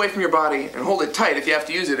 Hold it away from your body and hold it tight. If you have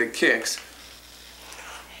to use it, it kicks.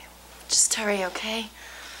 Just hurry, okay?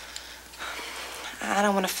 I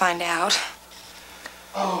don't want to find out.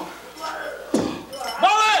 Oh.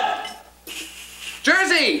 Mullen!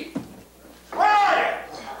 Jersey! Where are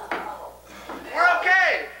you? We're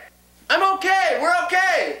okay. I'm okay. We're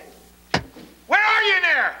okay. Where are you in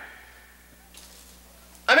there?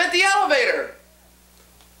 I'm at the elevator.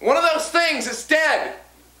 One of those things is dead.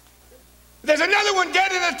 There's another one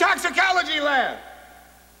dead in the toxicology lab.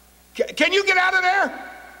 Can you get out of there?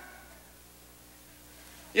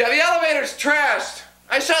 Yeah, the elevator's trashed.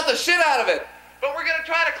 I shot the shit out of it. But we're gonna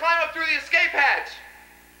try to climb up through the escape hatch.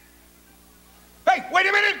 Hey, wait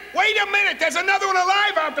a minute! Wait a minute! There's another one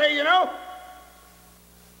alive out there, you know?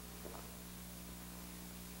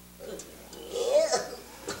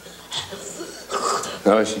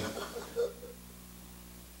 How is she?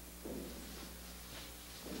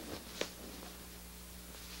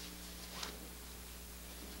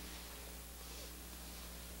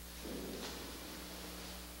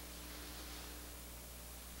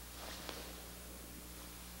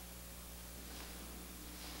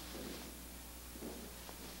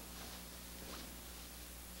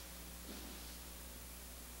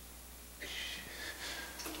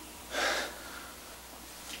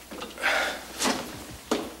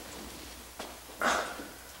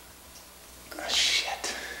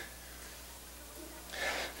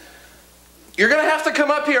 You're gonna have to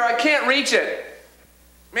come up here. I can't reach it.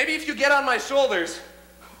 Maybe if you get on my shoulders.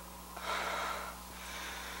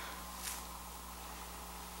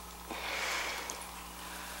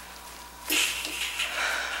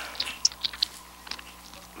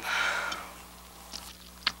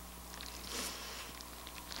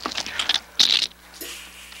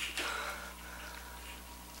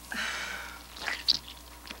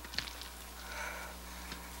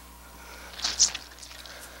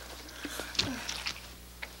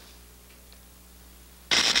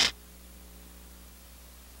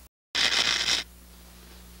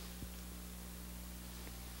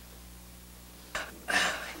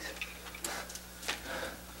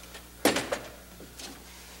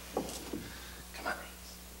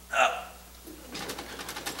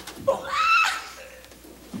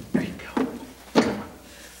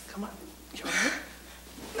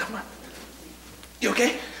 You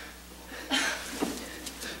okay?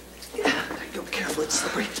 Yeah. Go careful, it's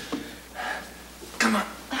slippery. Come on.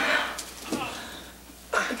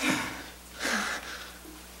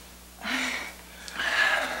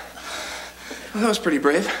 Well, that was pretty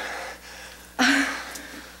brave. Not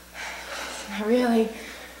really. You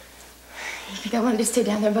think I wanted to stay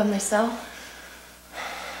down there by myself?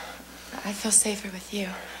 I feel safer with you.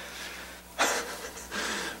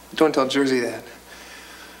 Don't tell Jersey that.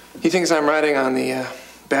 He thinks I'm riding on the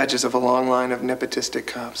badges of a long line of nepotistic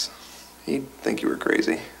cops. He'd think you were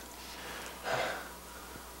crazy.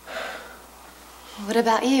 What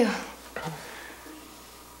about you?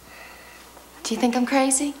 Do you think I'm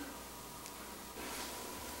crazy?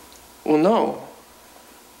 Well, no.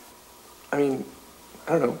 I mean,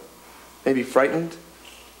 I don't know. Maybe frightened?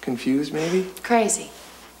 Confused, maybe? Crazy.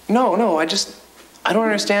 No, I don't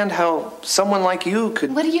understand how someone like you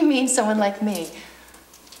could... What do you mean, someone like me?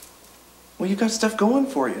 Well, you've got stuff going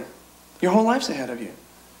for you. Your whole life's ahead of you.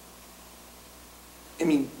 I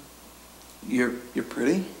mean, you're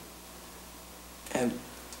pretty. And...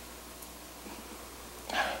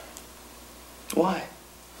 Why?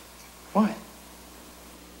 Why?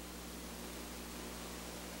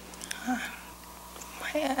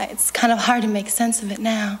 It's kind of hard to make sense of it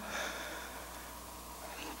now.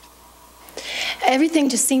 Everything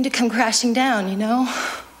just seemed to come crashing down, you know?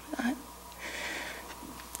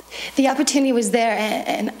 The opportunity was there,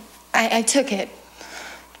 and I took it.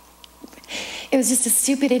 It was just a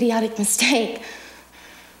stupid, idiotic mistake.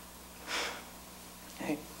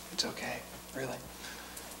 Hey, it's okay, really.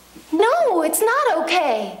 No, it's not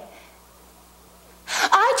okay.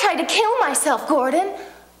 I tried to kill myself, Gordon.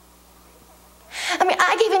 I mean,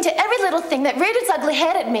 I gave in to every little thing that reared its ugly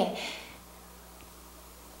head at me.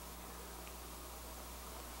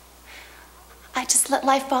 I just let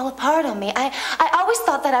life fall apart on me. I always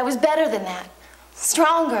thought that I was better than that,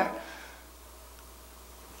 stronger.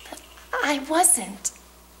 But I wasn't.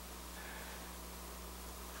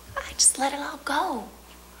 I just let it all go.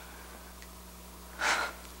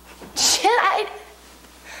 Shit, I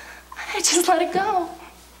just let it go.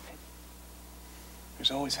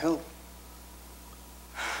 There's always help.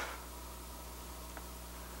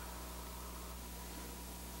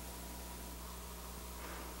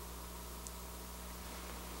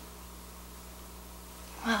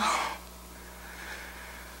 Well,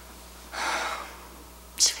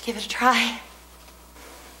 should we give it a try?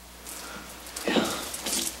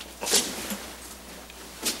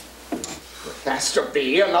 There has to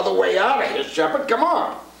be another way out of here, Shepard. Come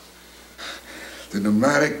on. The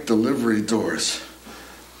pneumatic delivery doors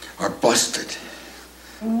are busted.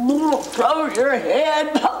 Close your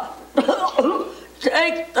head.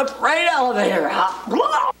 Take the freight elevator out.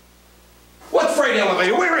 What freight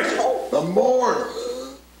elevator? Where is it? The morgue.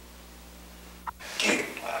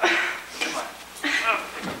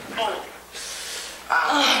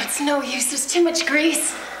 Oh, it's no use. There's too much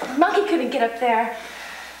grease. The monkey couldn't get up there.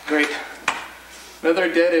 Great.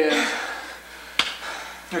 Another dead end.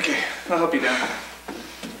 Okay, I'll help you down.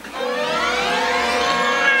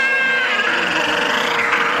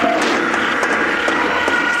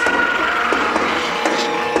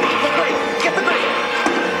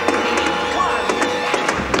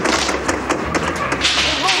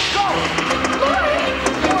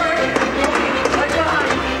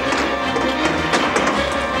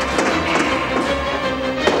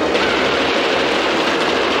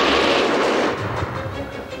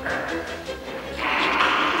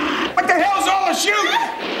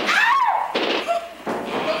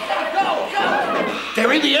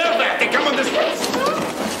 They're in the air back. They're coming this way.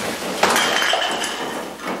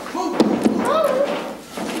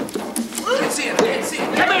 Can't see it. Can't see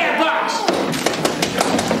it. Come here, box.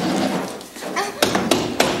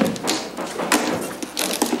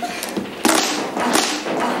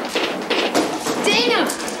 Dana!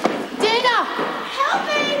 Dana! Help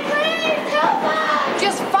me, please! Help us!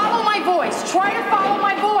 Just follow my voice. Try to follow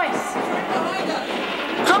my voice.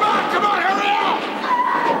 Come on, hurry up!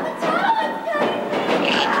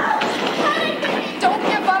 Don't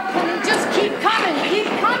give up, honey. Just keep coming. Keep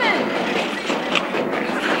coming.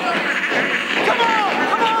 Come on!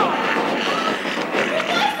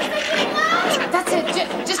 That's it.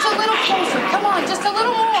 Just a little closer. Come on, just a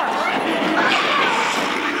little more.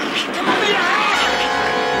 Come on!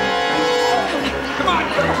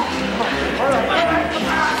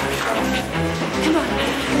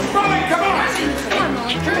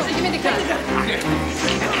 Jersey, give me the gun.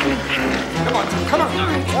 Come on.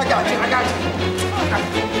 I got you.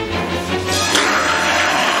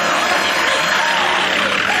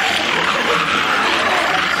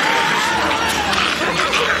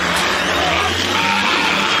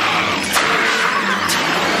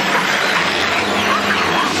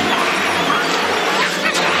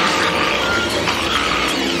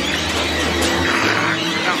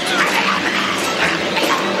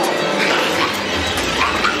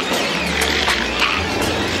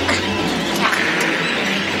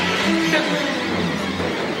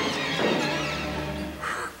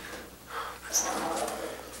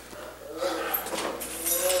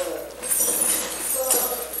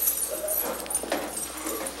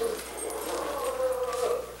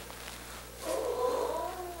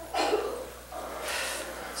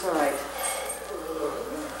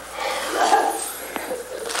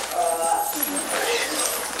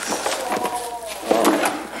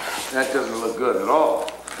 That doesn't look good at all.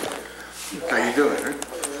 How you doing, huh?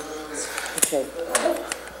 Okay.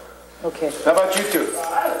 Okay. How about you two?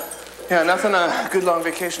 Yeah, nothing a good long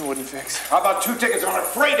vacation wouldn't fix. How about 2 tickets on a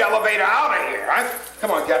freight elevator out of here, huh?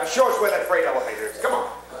 Come on, Captain, show us where that freight elevator is. Come on.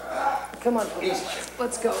 Come on. Easy.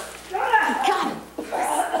 Let's go. God.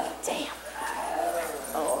 Damn.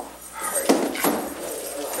 Oh.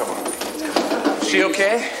 Come on. Is she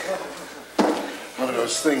okay? One of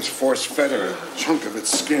those things force-fed her a chunk of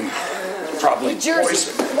its skin. Probably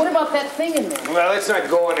Jersey, poison. what about that thing in there? Well, it's not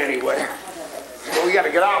going anywhere. Well, we got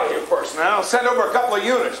to get out of here first now. I'll send over a couple of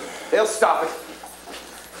units. They'll stop it.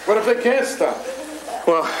 What if they can't stop?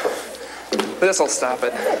 Well, this'll stop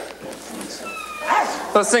it.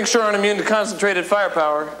 Those things sure aren't immune to concentrated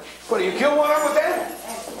firepower. What, do you kill one up with that?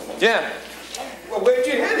 Yeah. Well, where'd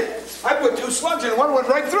you hit it? I put 2 slugs in, one went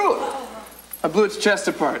right through it. I blew its chest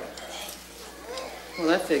apart. Well,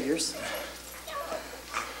 that figures.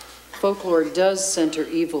 Folklore does center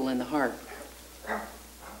evil in the heart.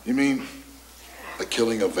 You mean like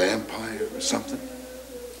killing a vampire or something?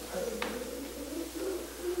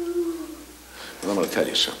 Well, I'm going to tell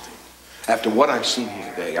you something. After what I've seen here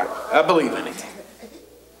today, I believe anything.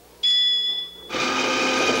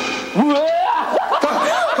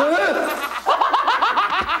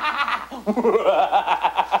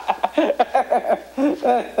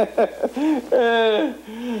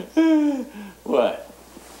 What?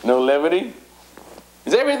 No levity?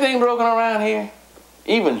 Is everything broken around here?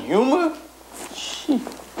 Even humor? Shit.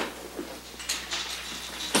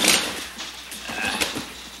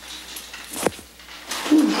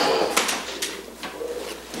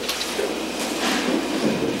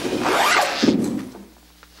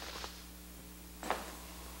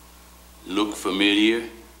 Look familiar?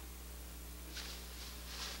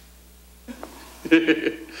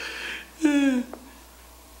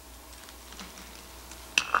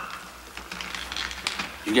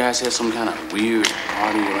 You guys had some kind of weird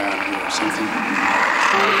party around here or something?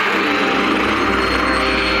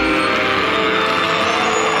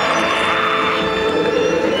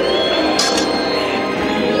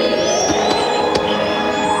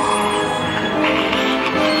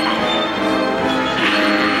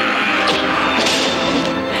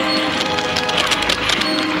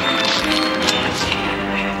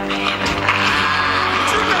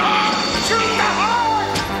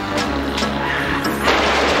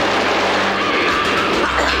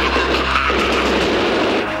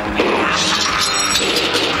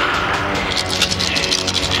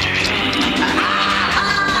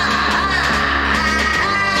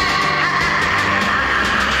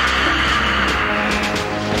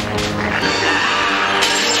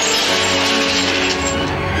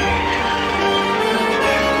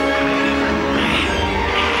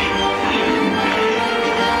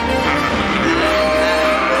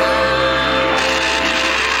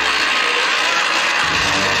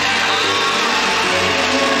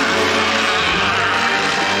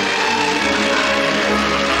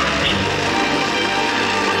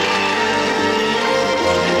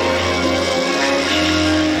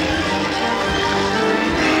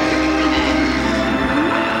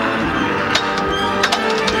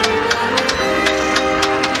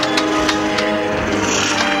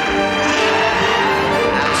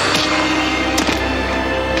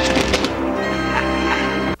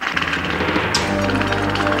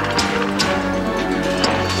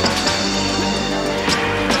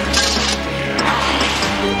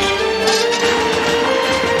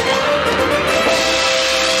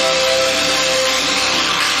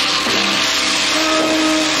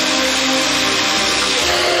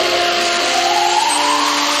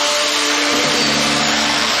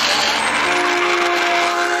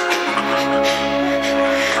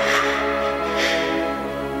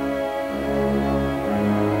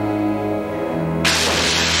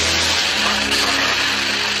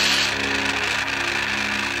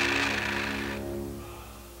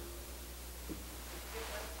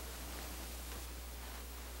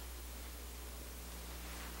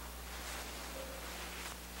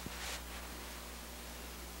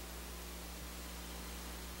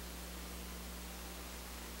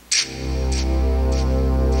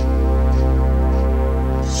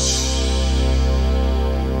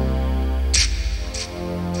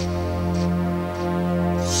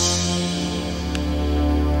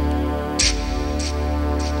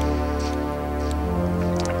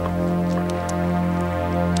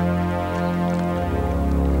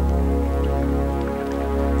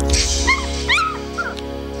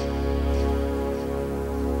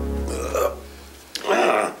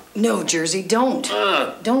 No, Jersey, don't.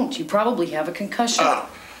 Don't. You probably have a concussion.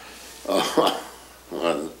 On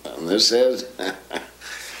this head?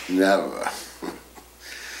 Never.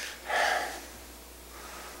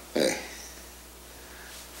 Hey.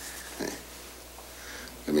 Hey.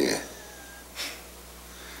 Come here.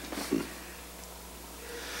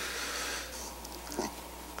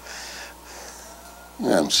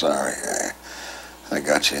 I'm sorry. I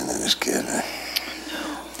got you into this, kid.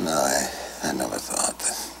 No, I never thought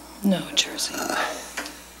that. No, Jersey.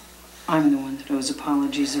 I'm the one that owes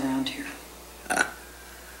apologies around here.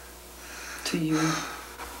 To you.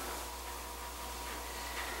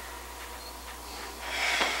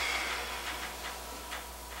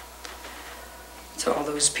 To all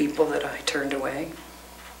those people that I turned away.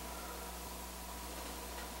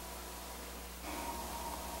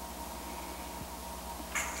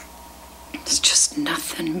 It's just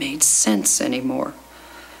nothing made sense anymore.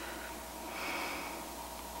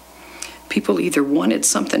 People either wanted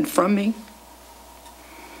something from me,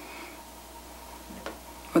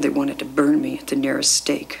 or they wanted to burn me at the nearest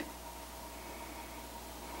stake.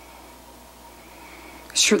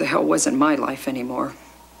 Sure the hell wasn't my life anymore.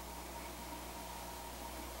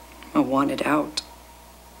 I wanted out.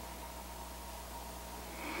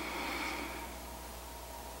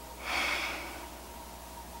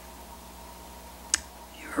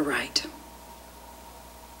 You're right.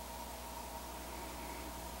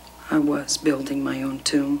 I was building my own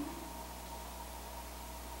tomb.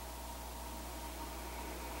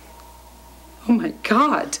 Oh my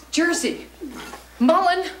God. Jersey!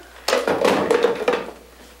 Mullen! Oh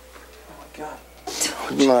my God.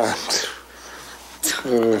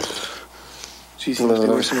 Geez, he must be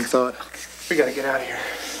worse than he thought. We gotta get out of here.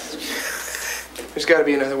 There's gotta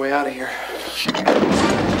be another way out of here.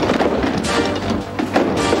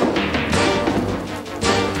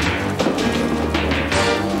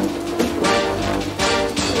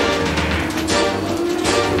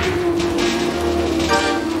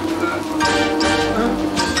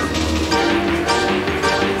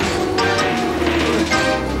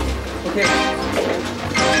 Okay,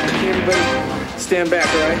 everybody, stand back,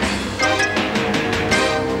 all right?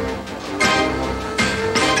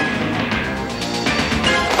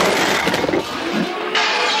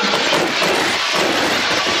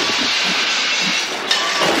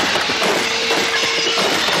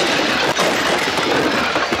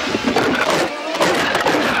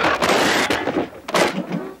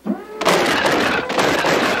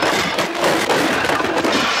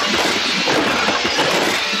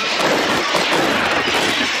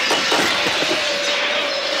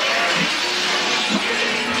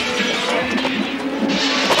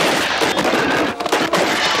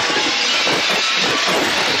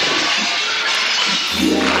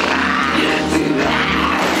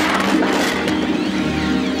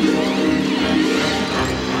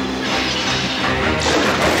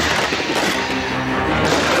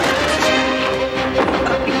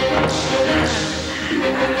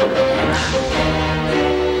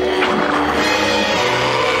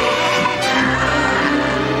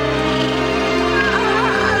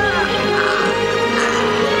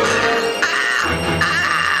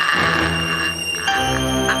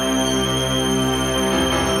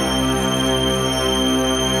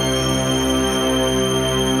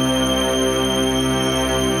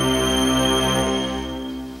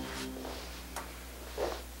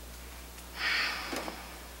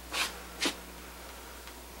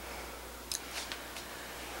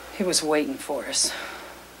 He was waiting for us.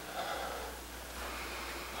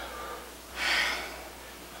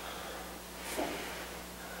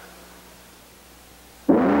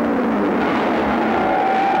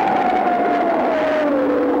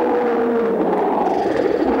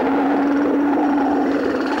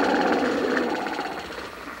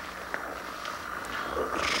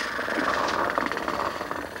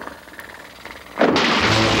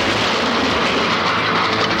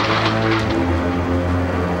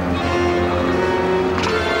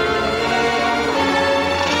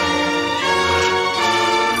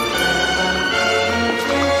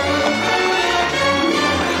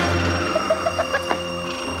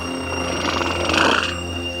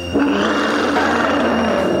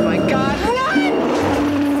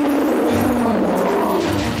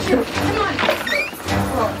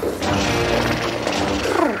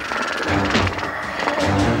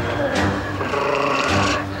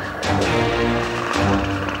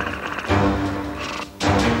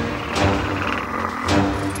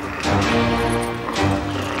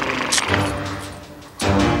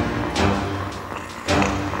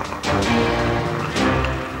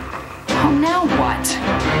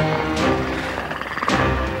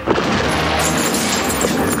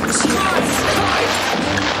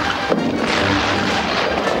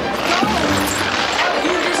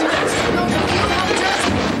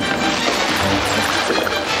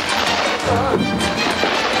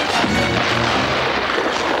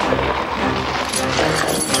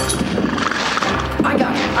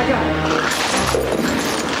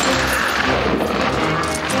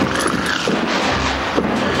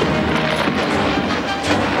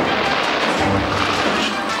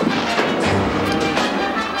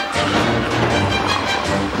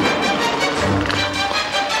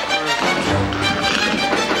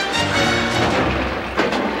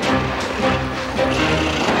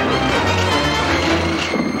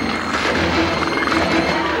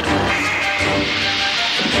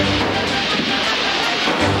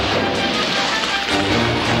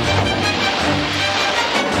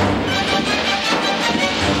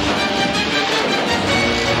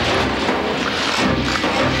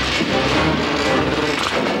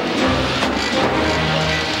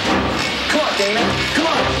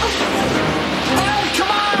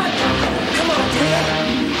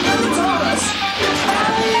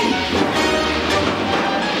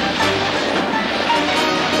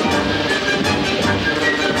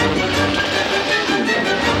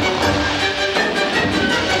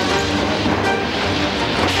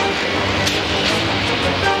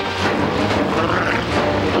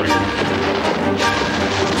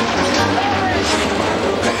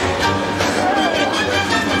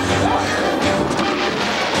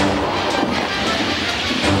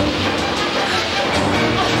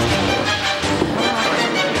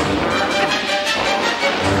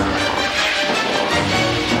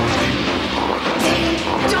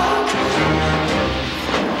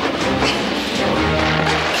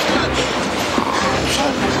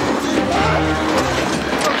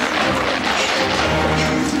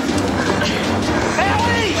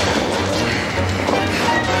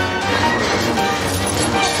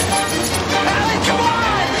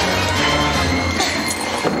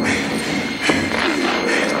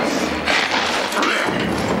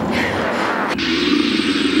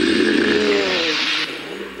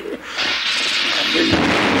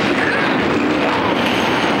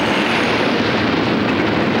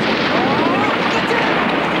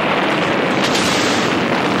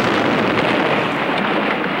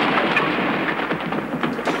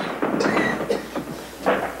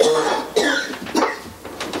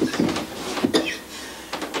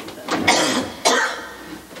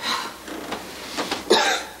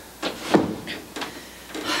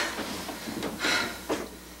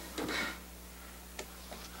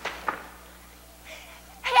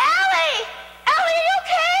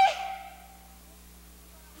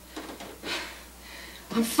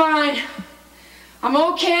 I'm fine. I'm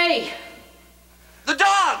okay. The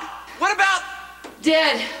dog! What about...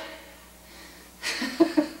 Dead.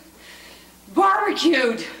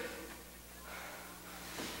 Barbecued.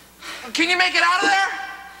 Can you make it out of there?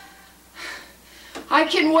 I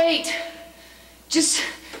can wait. Just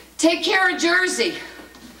take care of Jersey.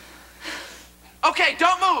 Okay,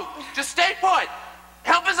 don't move. Just stay put.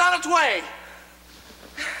 Help is on its way.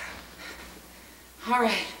 All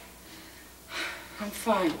right. I'm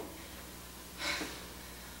fine.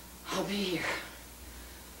 I'll be here.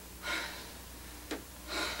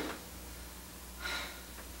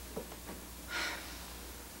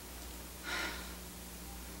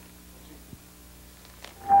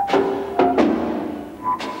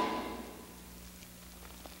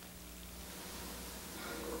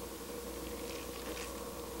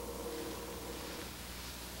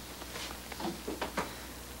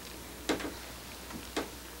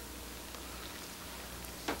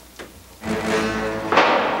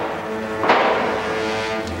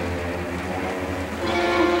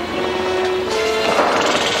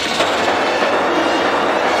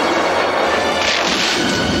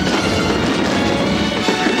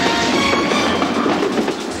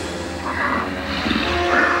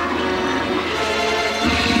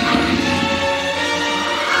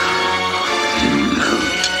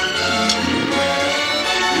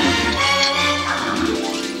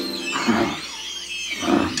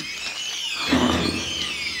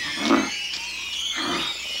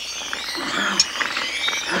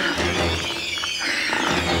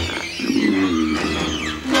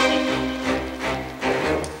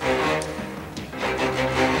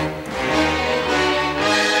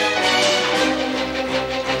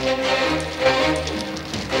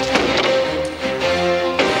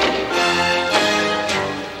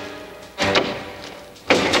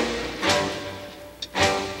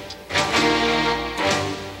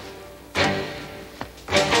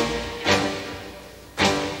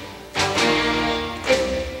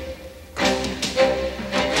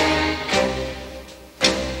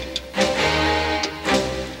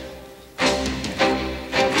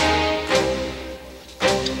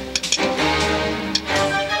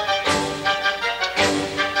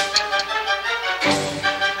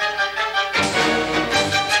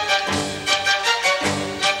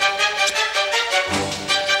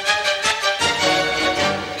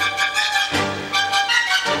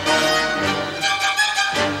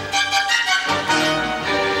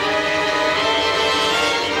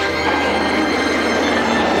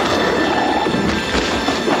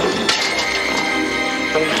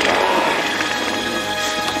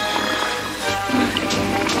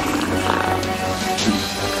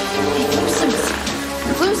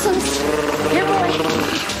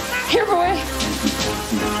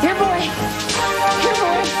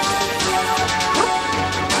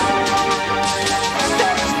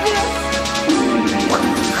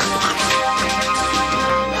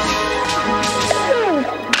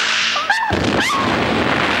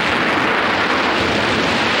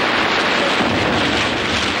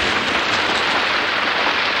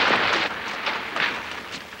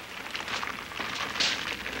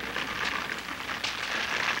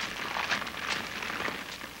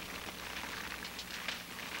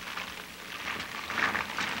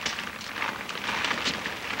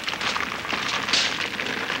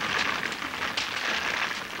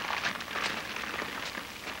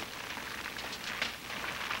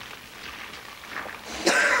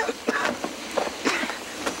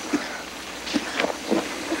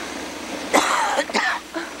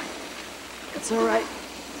 It's all right.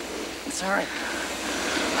 It's all right.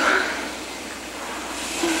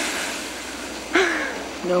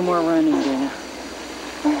 No more running, Dana.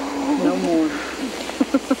 No more.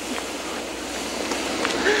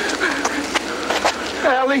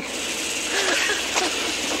 Allie.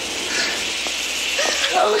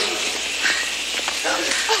 Allie.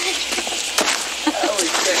 Allie,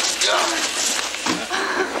 thank God.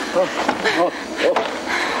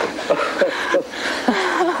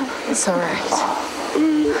 It's all right.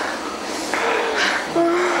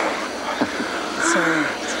 It's all right.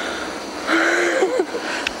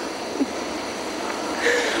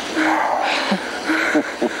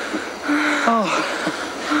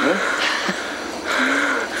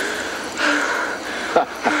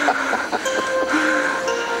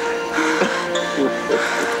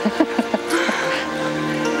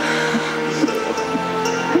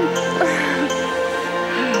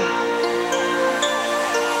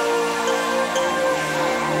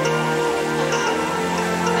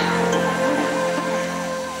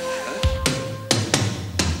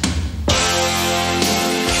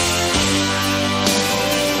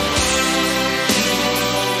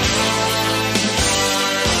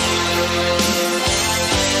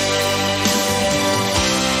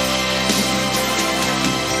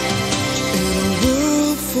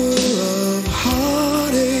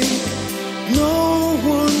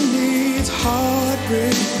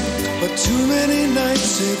 spring, but too many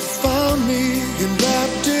nights it found me and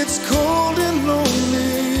wrapped its cold and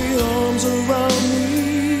lonely arms around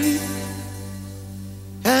me.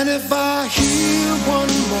 And if I hear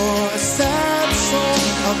one more sad song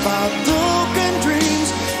about broken dreams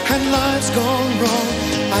and lives gone wrong,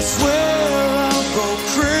 I swear I'll go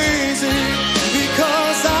crazy,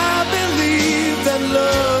 because I believe that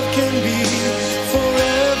love can be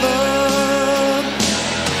forever.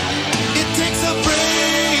 It takes a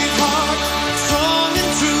brave heart, strong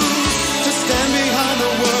and true, to stand behind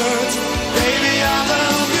the words, baby, I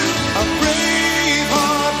love you. A brave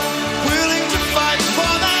heart, willing to fight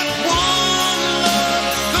for that one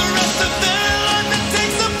love the rest of their life. It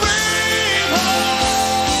takes a brave heart.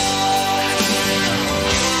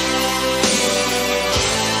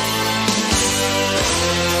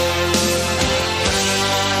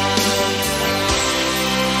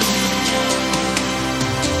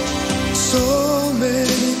 So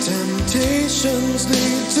many temptations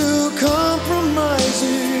lead to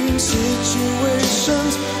compromising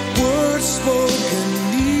situations, words spoken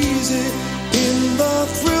easy